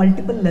are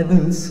multiple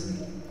levels.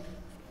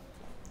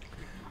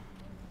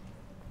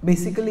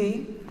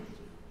 Basically,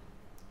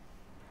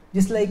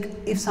 just like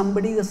if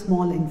somebody is a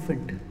small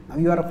infant, now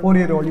you are a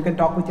 4-year-old, you can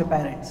talk with your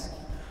parents.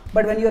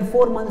 But when you are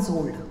 4 months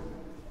old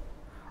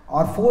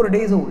or 4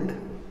 days old,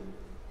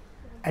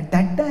 at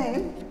that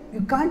time,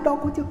 you can't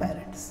talk with your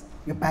parents.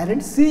 Your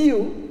parents see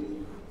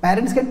you,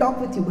 parents can talk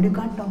with you, but you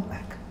can't talk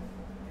back.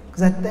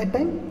 Because at that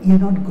time, you are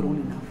not grown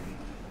enough.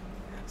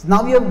 So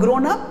now you have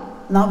grown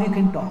up, now you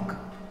can talk.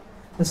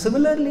 So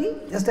similarly,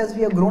 just as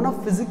we have grown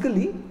up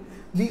physically,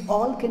 we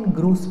all can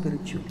grow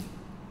spiritually.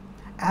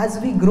 As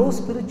we grow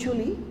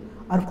spiritually,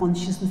 our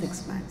consciousness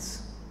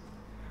expands.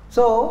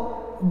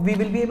 So we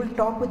will be able to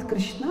talk with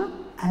Krishna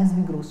as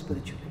we grow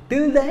spiritually.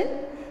 Till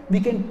then,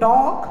 we can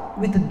talk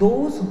with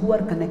those who are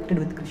connected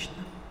with Krishna.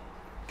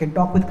 We can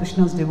talk with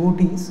Krishna's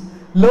devotees,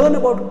 learn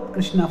about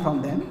Krishna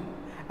from them,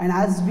 and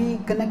as we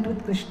connect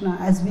with Krishna,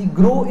 as we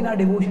grow in our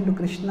devotion to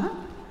Krishna,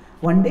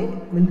 one day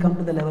we'll come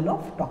to the level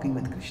of talking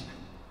with Krishna.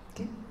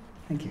 Okay?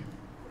 Thank you.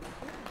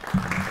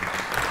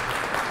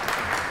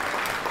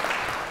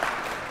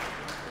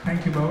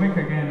 Thank you, Bhavik.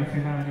 Again, if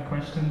you have any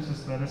questions,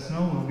 just let us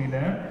know. We'll be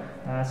there.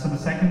 So the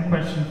second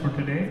question for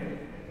today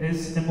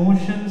is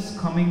emotions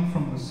coming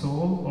from the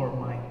soul or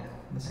mind?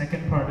 The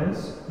second part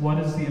is, what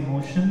is the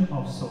emotion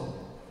of soul?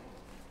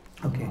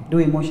 Okay. Do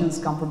emotions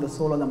come from the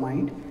soul or the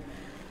mind?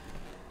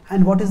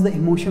 And what is the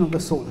emotion of the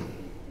soul?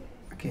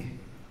 Okay.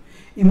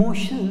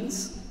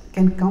 Emotions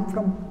can come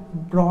from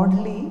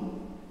broadly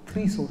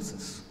 3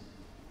 sources.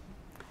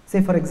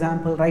 Say for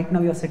example, right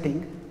now you are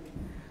sitting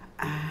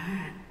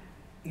and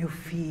you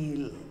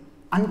feel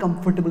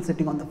uncomfortable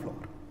sitting on the floor.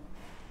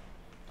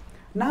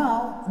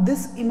 Now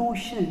this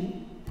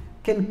emotion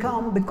can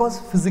come because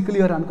physically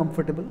you are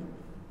uncomfortable.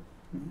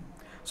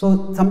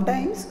 So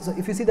sometimes, so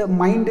if you see the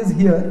mind is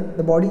here,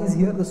 the body is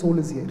here, the soul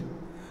is here.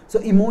 So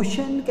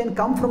emotion can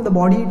come from the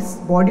body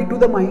to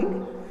the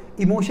mind,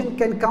 emotion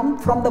can come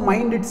from the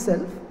mind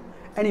itself,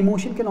 and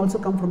emotion can also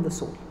come from the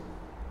soul.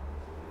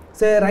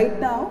 So right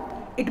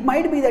now, it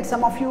might be that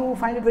some of you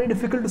find it very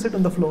difficult to sit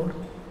on the floor,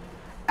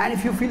 and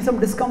if you feel some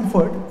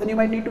discomfort, then you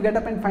might need to get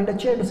up and find a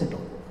chair to sit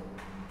on.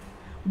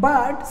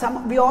 But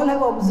we all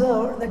have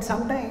observed that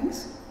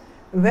sometimes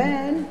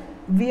when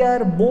we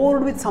are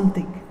bored with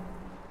something,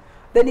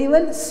 then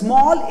even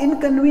small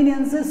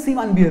inconveniences seem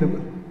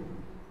unbearable.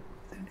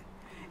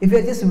 If you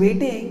are just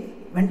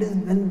waiting, when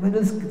will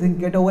this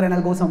get over and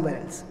I'll go somewhere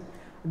else,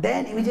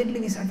 then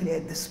immediately we start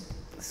feeling, this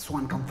is so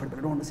uncomfortable,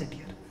 I don't want to sit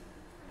here.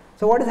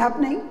 So what is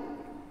happening?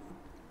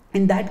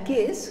 In that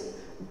case,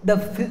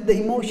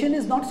 the emotion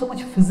is not so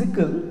much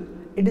physical,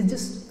 it is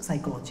just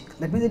psychological.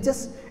 That means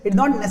it's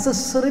not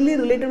necessarily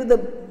related with the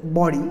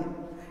body,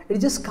 it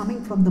is just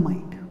coming from the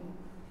mind.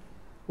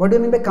 What do I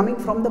mean by coming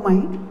from the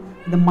mind?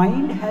 The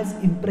mind has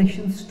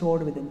impressions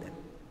stored within them.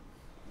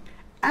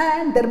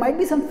 And there might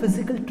be some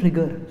physical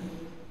trigger,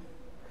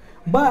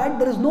 but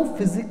there is no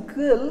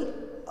physical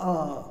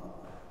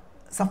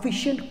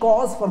sufficient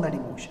cause for that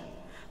emotion.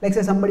 Like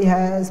say somebody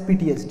has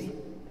PTSD.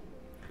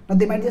 Now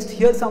they might just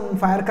hear some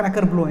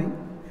firecracker blowing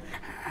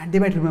and they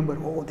might remember,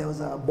 oh, there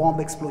was a bomb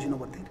explosion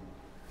over there.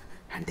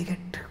 And they get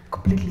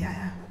completely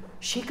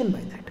shaken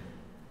by that.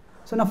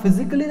 So now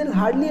physically there is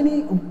hardly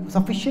any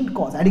sufficient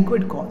cause,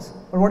 adequate cause.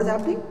 But what is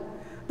happening?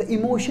 The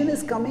emotion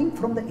is coming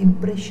from the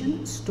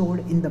impression stored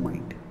in the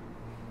mind,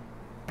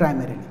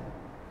 primarily.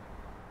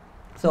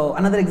 So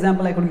another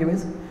example I could give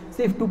is,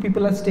 say if 2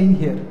 people are staying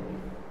here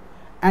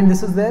and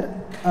this is their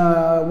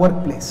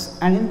workplace,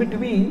 and in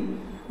between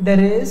there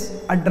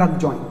is a drug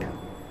joint.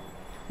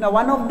 Now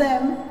one of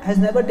them has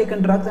never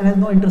taken drugs and has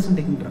no interest in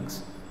taking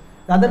drugs.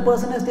 The other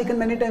person has taken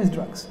many times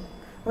drugs.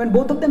 When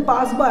both of them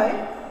pass by,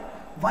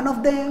 one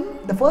of them,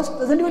 the first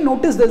doesn't even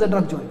notice there's a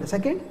drug joint. The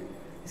second,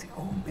 he says,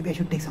 oh, maybe I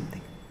should take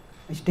something.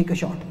 I should take a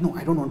shot. No,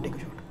 I don't want to take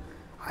a shot.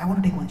 I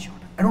want to take one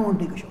shot. I don't want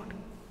to take a shot.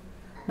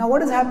 Now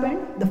what has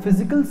happened? The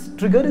physical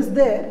trigger is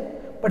there,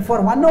 but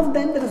for one of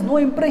them there is no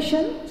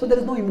impression, so there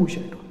is no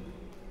emotion at all.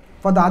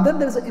 For the other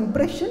there is an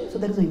impression, so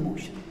there is an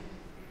emotion.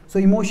 So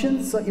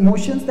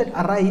emotions that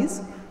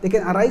arise, they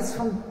can arise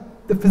from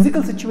the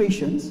physical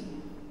situations,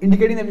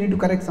 indicating that we need to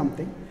correct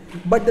something,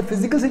 but the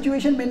physical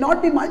situation may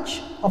not be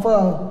much of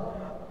a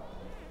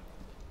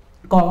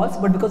cause,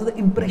 but because of the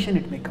impression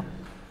it may come.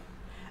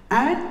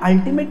 And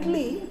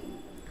ultimately,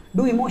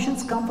 do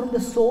emotions come from the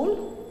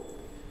soul?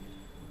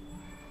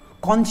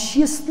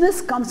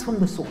 Consciousness comes from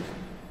the soul.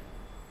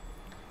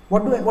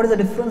 What is the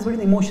difference between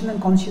emotion and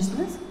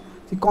consciousness?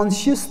 See,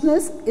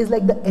 consciousness is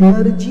like the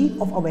energy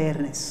of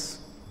awareness.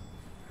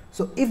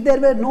 So if there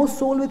were no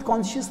soul with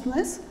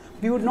consciousness,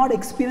 we would not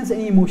experience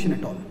any emotion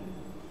at all.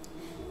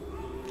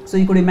 So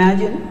you could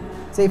imagine,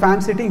 say if I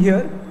am sitting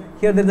here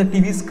there is a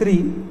TV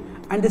screen,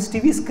 and this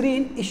TV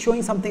screen is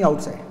showing something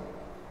outside.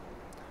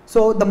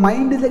 So the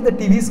mind is like the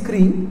TV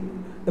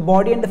screen, the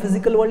body and the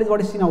physical world is what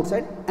is seen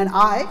outside, and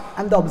I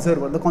am the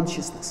observer, the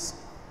consciousness.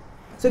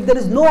 So if there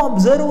is no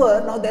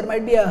observer, now there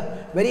might be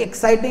a very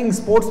exciting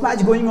sports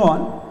match going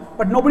on,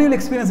 but nobody will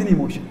experience any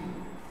emotion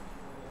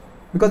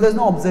because there is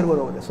no observer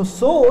over there. So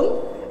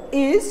soul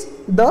is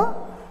the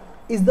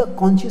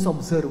conscious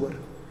observer,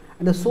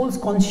 and the soul's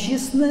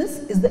consciousness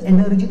is the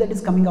energy that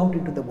is coming out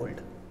into the world.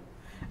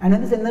 And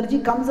when this energy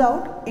comes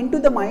out into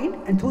the mind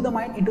and through the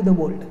mind into the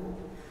world.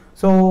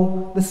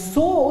 So the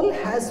soul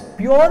has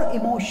pure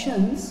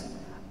emotions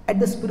at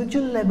the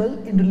spiritual level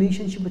in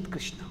relationship with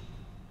Krishna.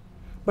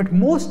 But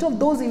most of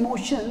those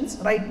emotions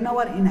right now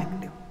are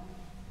inactive.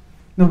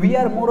 Now we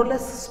are more or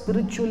less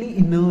spiritually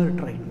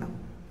inert right now.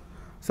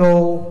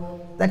 So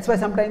that's why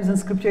sometimes in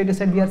scripture it is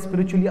said we are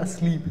spiritually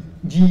asleep.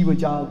 Jiva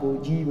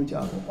jago,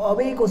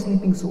 awake or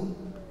sleeping soul.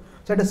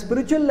 So at a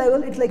spiritual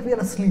level it's like we are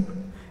asleep.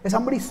 If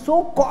somebody is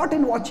so caught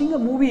in watching a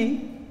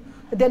movie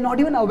that they are not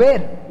even aware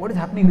what is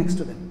happening next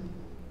to them.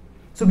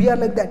 So we are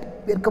like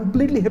that. We are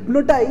completely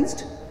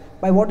hypnotized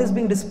by what is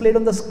being displayed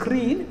on the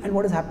screen and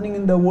what is happening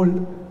in the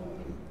world.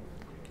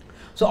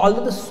 So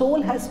although the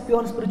soul has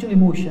pure spiritual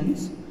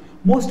emotions,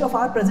 most of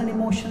our present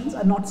emotions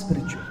are not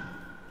spiritual.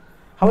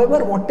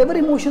 However, whatever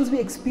emotions we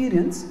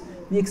experience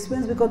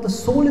because the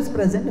soul is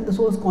present and the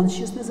soul's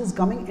consciousness is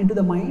coming into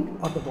the mind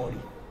or the body.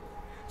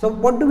 So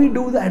what do we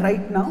do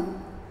right now?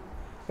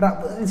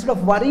 Instead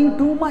of worrying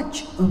too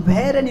much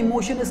where an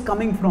emotion is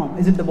coming from,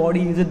 is it the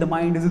body, is it the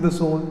mind, is it the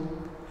soul,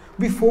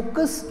 we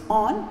focus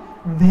on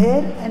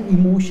where an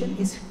emotion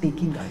is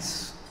taking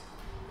us.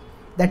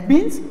 That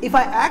means if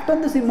I act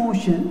on this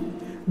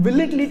emotion, will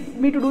it lead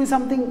me to do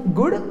something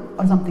good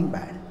or something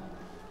bad?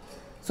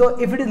 So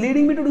if it is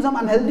leading me to do some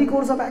unhealthy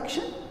course of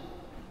action,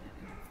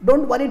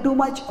 don't worry too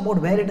much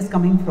about where it is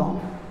coming from.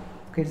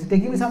 Okay, it's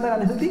taking me somewhere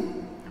unhealthy,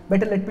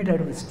 better let me try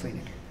to restrain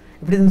it.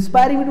 If it is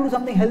inspiring me to do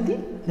something healthy,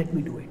 let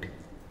me do it.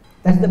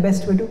 That's the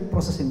best way to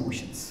process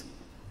emotions.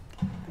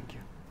 Thank you.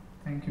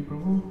 Thank you,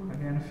 Prabhu.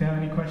 Again, if you have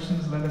any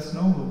questions, let us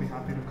know. We'll be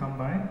happy to come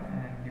by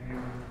and give you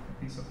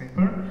a piece of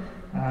paper.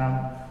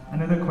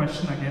 Another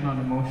question again on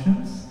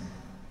emotions.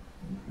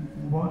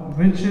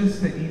 Which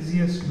is the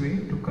easiest way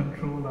to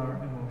control our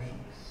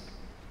emotions?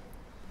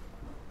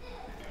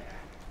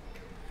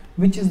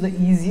 Which is the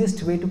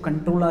easiest way to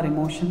control our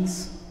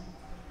emotions?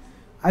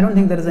 I don't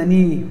think there is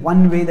any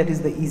one way that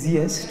is the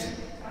easiest.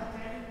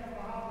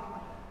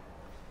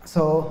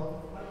 So,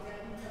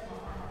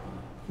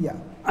 yeah.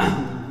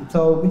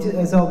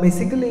 So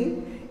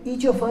basically,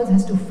 each of us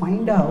has to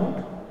find out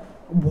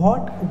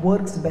what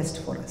works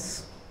best for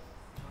us.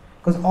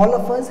 Because all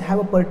of us have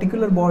a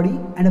particular body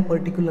and a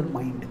particular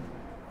mind.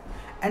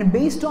 And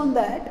based on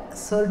that,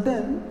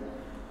 certain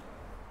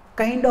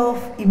kind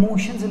of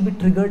emotions will be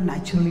triggered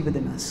naturally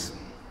within us.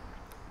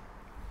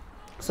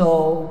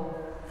 So,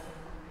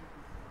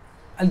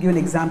 I'll give an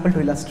example to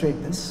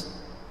illustrate this.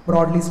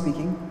 Broadly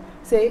speaking,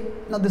 say,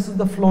 now this is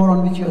the floor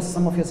on which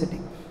some of you are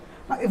sitting.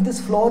 Now, if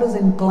this floor is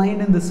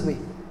inclined in this way,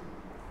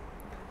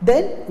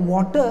 then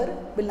water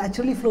will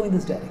naturally flow in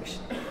this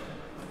direction.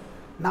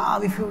 Now,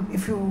 if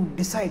you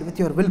decide with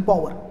your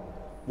willpower,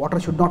 water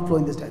should not flow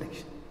in this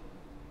direction.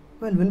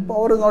 Well,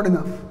 willpower is not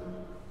enough.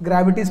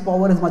 Gravity's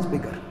power is much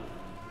bigger,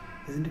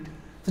 isn't it?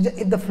 So,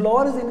 if the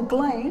floor is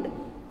inclined,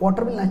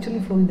 water will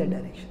naturally flow in that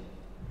direction.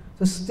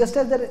 So just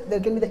as there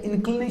can be the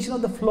inclination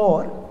of the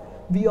floor,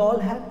 we all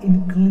have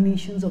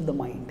inclinations of the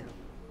mind.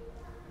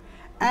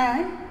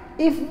 And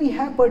if we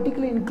have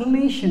particular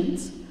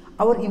inclinations,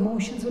 our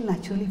emotions will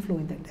naturally flow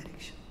in that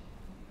direction.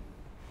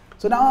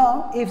 So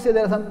now, if say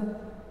there are some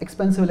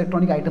expensive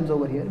electronic items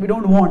over here, we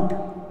don't want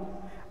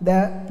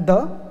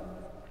the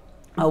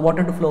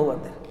water to flow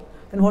over there.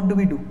 Then what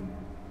do?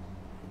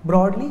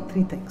 Broadly,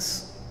 three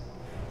things.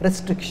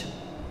 Restriction.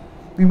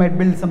 We might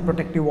build some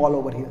protective wall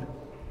over here,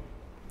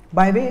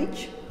 by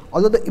which,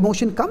 although the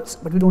emotion comes,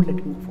 but we don't let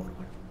it move forward.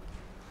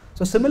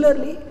 So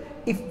similarly,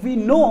 if we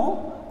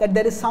know that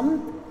there is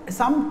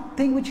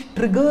something which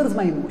triggers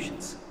my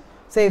emotions,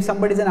 say if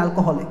somebody is an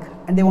alcoholic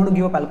and they want to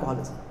give up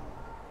alcoholism,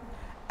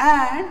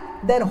 and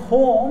their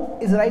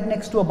home is right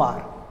next to a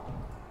bar,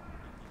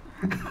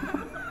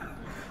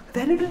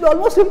 then it is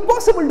almost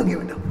impossible to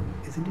give it up,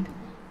 isn't it?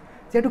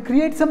 They have to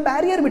create some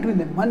barrier between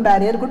them. One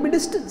barrier could be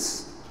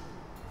distance.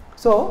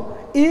 So,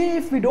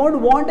 if we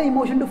don't want an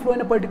emotion to flow in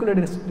a particular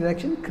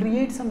direction,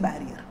 create some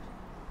barrier,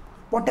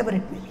 whatever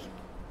it may be.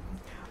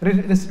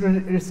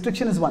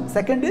 Restriction is one.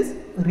 Second is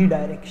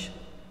redirection.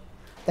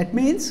 That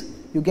means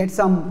you get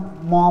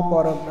some mop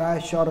or a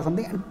brush or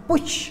something and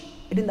push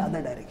it in the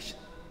other direction.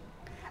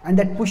 And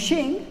that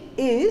pushing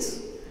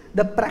is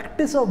the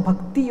practice of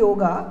bhakti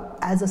yoga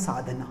as a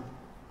sadhana.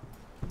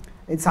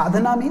 And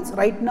sadhana means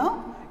right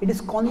now it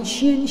is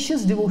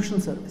conscientious devotional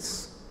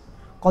service.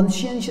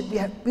 Conscientious,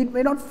 we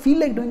may not feel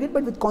like doing it,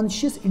 but with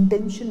conscious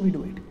intention we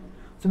do it.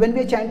 So when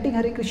we are chanting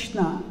Hare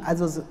Krishna,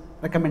 as was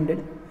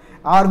recommended,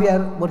 or we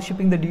are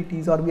worshipping the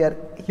deities, or we are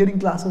hearing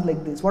classes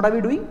like this, what are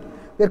we doing?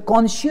 We are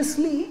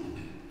consciously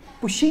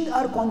pushing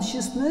our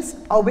consciousness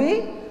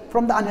away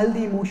from the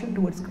unhealthy emotion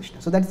towards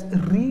Krishna. So that's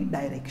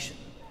redirection.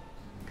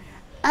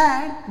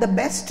 And the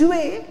best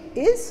way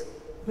is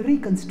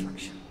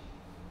reconstruction.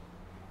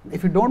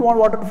 If you don't want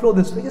water to flow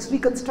this way, just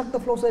reconstruct the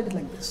flow so that it's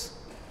like this.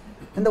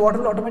 And the water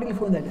will automatically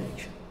flow in that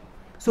direction.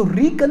 So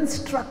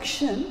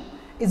reconstruction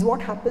is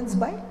what happens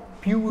by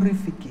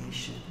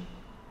purification.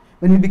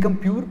 When we become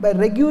pure,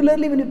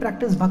 regularly when we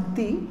practice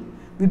bhakti,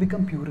 we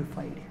become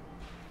purified.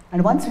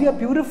 And once we are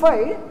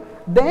purified,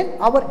 then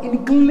our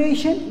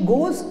inclination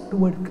goes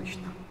toward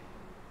Krishna.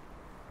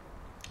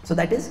 So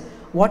that is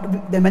what,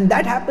 when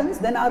that happens,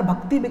 then our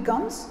bhakti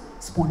becomes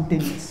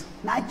spontaneous.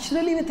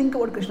 Naturally we think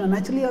about Krishna,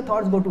 naturally our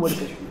thoughts go toward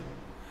Krishna.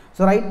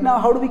 So right now,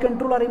 how do we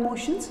control our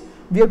emotions?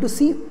 We have to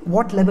see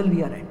what level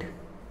we are at.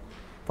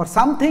 For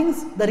some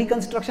things, the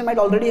reconstruction might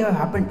already have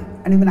happened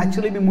and we will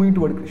actually be moving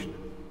toward Krishna.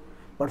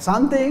 But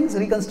some things,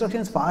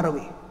 reconstruction is far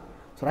away.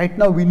 So right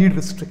now we need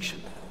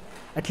restriction.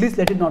 At least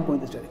let it not go in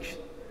this direction.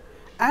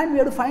 And we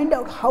have to find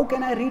out how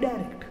can I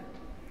redirect.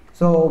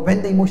 So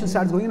when the emotion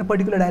starts going in a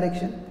particular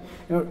direction,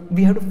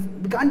 we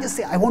can't just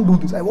say, I won't do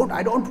this, I won't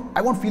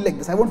feel like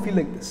this, I won't feel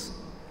like this.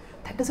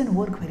 That doesn't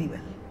work very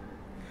well.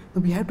 So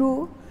we have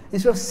to,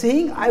 instead of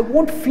saying, I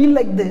won't feel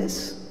like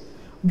this,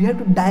 we have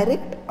to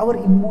direct our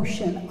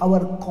emotion, our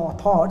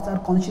thoughts, our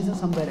consciousness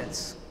somewhere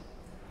else.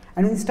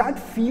 And when we start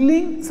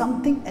feeling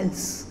something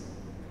else,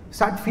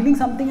 start feeling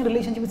something in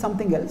relationship with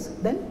something else,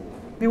 then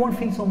we won't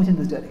feel so much in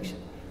this direction.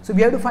 So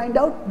we have to find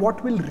out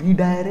what will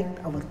redirect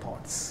our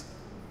thoughts.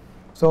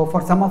 So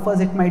for some of us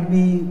it might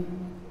be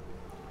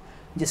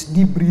just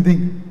deep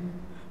breathing.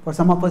 For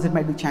some of us it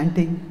might be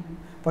chanting.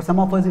 For some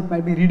of us it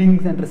might be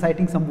reading and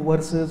reciting some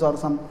verses or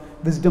some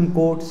wisdom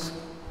quotes.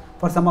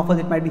 For some of us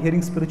it might be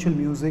hearing spiritual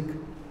music.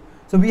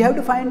 So we have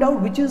to find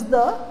out which is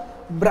the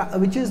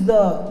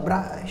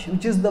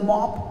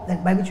mop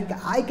that by which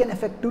I can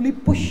effectively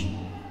push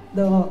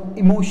the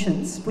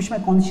emotions, push my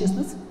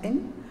consciousness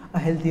in a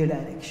healthier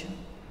direction.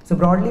 So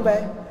broadly,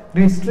 by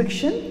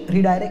restriction,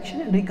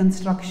 redirection and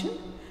reconstruction,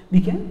 we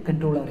can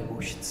control our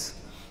emotions.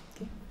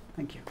 Okay,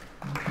 thank you.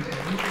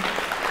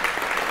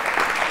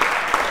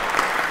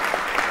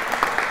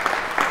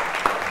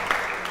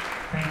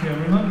 Thank you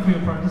everyone for your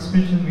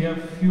participation. We have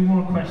a few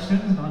more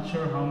questions. Not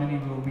sure how many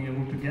we'll be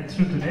able to get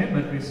through today,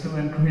 but we still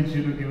encourage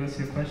you to give us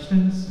your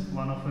questions.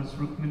 One of us,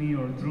 Rukmini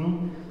or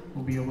Dhruv,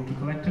 will be able to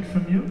collect it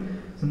from you.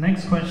 So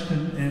next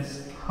question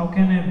is, how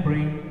can I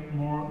bring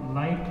more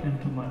light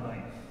into my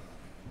life?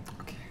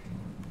 Okay.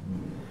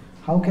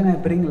 How can I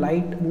bring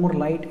more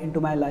light into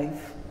my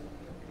life?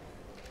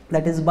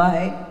 That is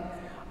by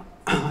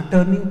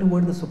turning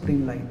toward the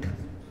Supreme Light.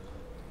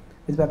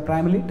 It's by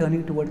primarily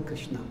turning toward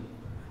Krishna.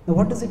 Now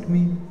what does it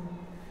mean?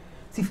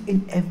 See,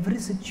 in every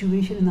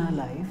situation in our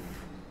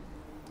life,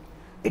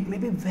 it may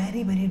be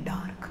very, very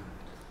dark.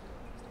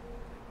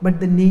 But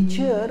the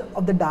nature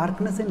of the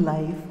darkness in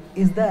life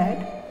is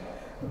that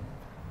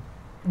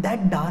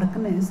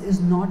darkness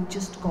is not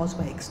just caused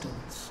by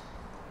externals.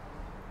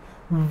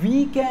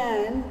 We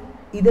can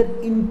either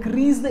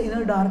increase the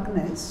inner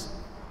darkness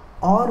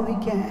or we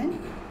can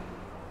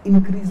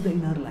increase the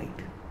inner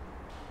light.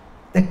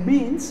 That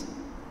means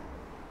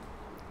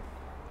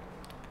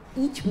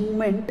each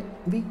moment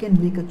we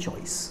can make a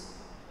choice.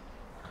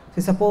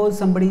 So suppose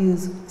somebody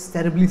is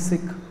terribly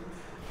sick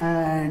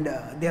and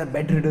they are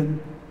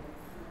bedridden,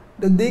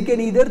 then they can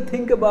either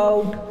think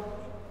about,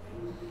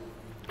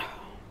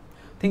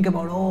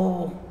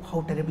 oh,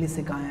 how terribly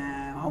sick I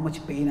am, how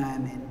much pain I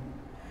am in.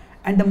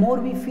 And the more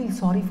we feel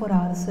sorry for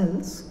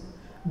ourselves,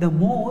 the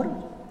more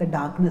the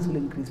darkness will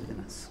increase within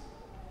us.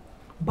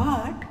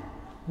 But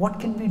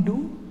what can we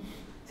do?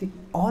 See,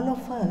 all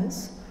of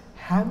us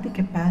have the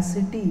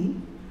capacity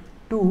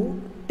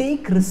to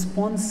take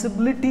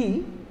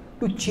responsibility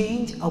to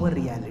change our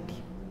reality.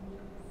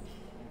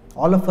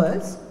 All of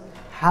us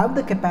have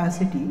the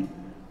capacity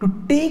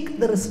to take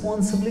the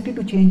responsibility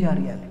to change our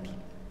reality.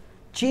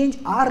 Change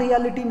our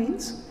reality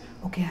means,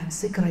 okay, I am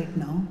sick right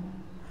now.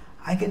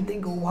 I can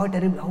think, oh, how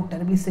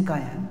terribly sick I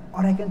am.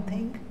 Or I can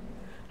think,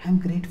 I am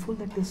grateful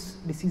that this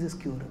disease is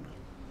curable.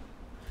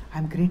 I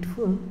am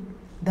grateful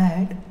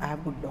that I have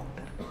a good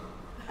doctor.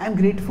 I am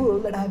grateful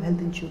that I have health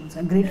insurance. I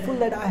am grateful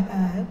that I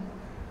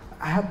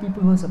have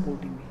people who are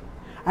supporting me.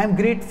 I am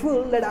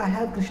grateful that I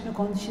have Krishna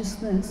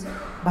consciousness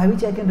by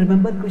which I can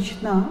remember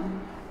Krishna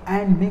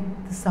and make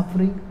the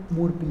suffering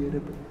more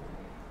bearable.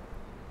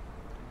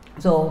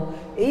 So,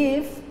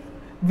 if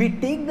we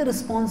take the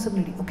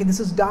responsibility, okay, this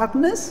is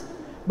darkness,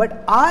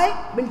 but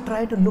I will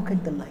try to look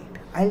at the light.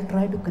 I will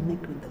try to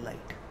connect with the light.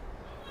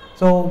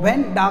 So,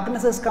 when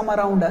darkness has come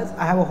around us,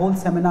 I have a whole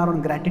seminar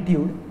on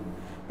gratitude,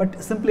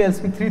 but simply I will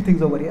speak 3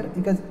 things over here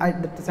because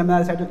the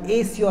seminar is titled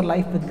Ace Your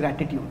Life with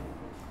Gratitude.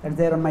 That's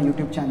there on my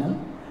YouTube channel.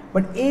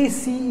 But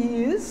ACE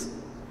is,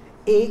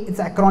 it's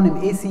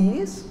acronym, ACE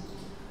is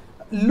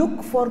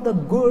look for the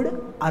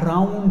good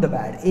around the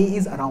bad. A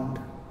is around.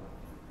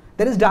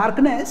 There is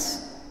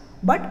darkness,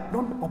 But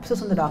don't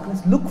obsess on the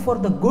darkness. Look for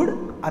the good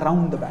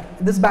around the bad.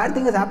 This bad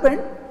thing has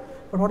happened,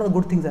 but what are the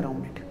good things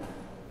around it?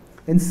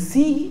 Then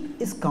C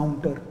is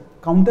counter.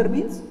 Counter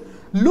means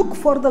look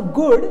for the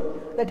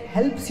good that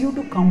helps you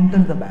to counter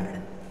the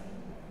bad.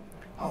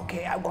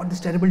 Okay, I've got this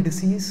terrible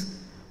disease.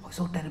 Oh,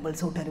 so terrible,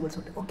 so terrible,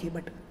 so terrible. Okay,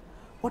 but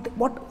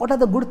what are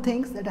the good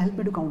things that help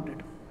me to counter it?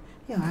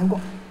 Yeah,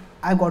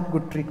 I've got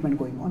good treatment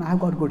going on. I've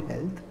got good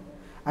health.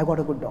 I've got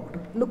a good doctor.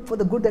 Look for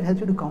the good that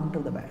helps you to counter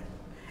the bad.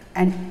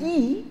 And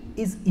E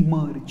is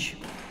emerge.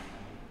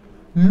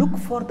 Look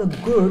for the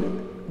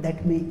good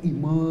that may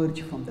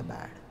emerge from the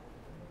bad.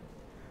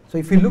 So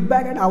if you look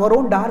back at our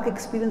own dark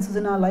experiences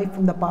in our life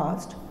from the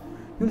past,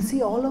 you'll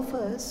see all of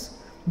us,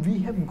 we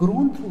have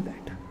grown through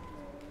that.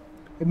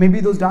 Maybe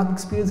those dark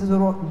experiences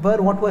were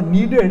what were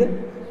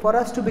needed for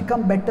us to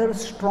become better,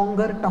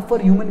 stronger, tougher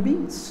human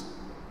beings.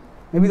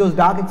 Maybe those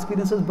dark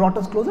experiences brought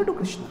us closer to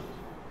Krishna.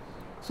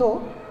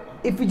 So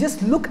if we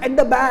just look at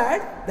the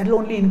bad, that will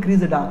only increase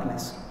the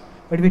darkness.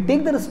 But if we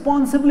take the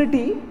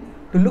responsibility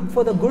to look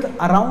for the good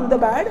around the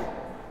bad,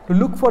 to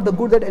look for the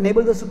good that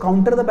enables us to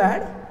counter the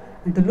bad,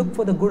 and to look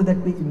for the good that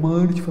may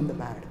emerge from the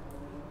bad,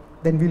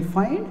 then we'll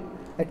find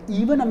that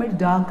even amid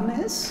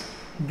darkness,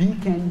 we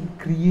can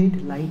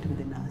create light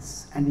within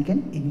us and we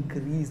can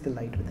increase the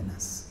light within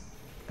us.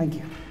 Thank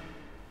you.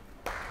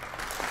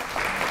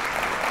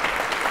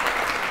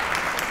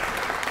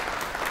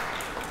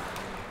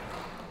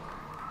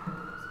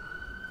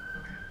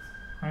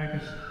 Hare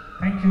Krishna.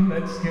 Thank you.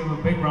 Let's give a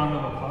big round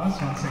of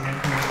applause once again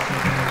to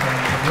Chaitanya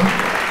Charan.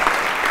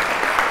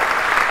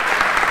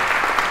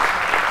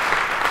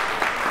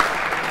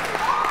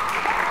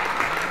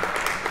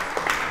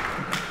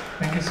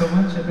 Thank you so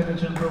much, Chaitanya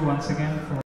Charan, once again for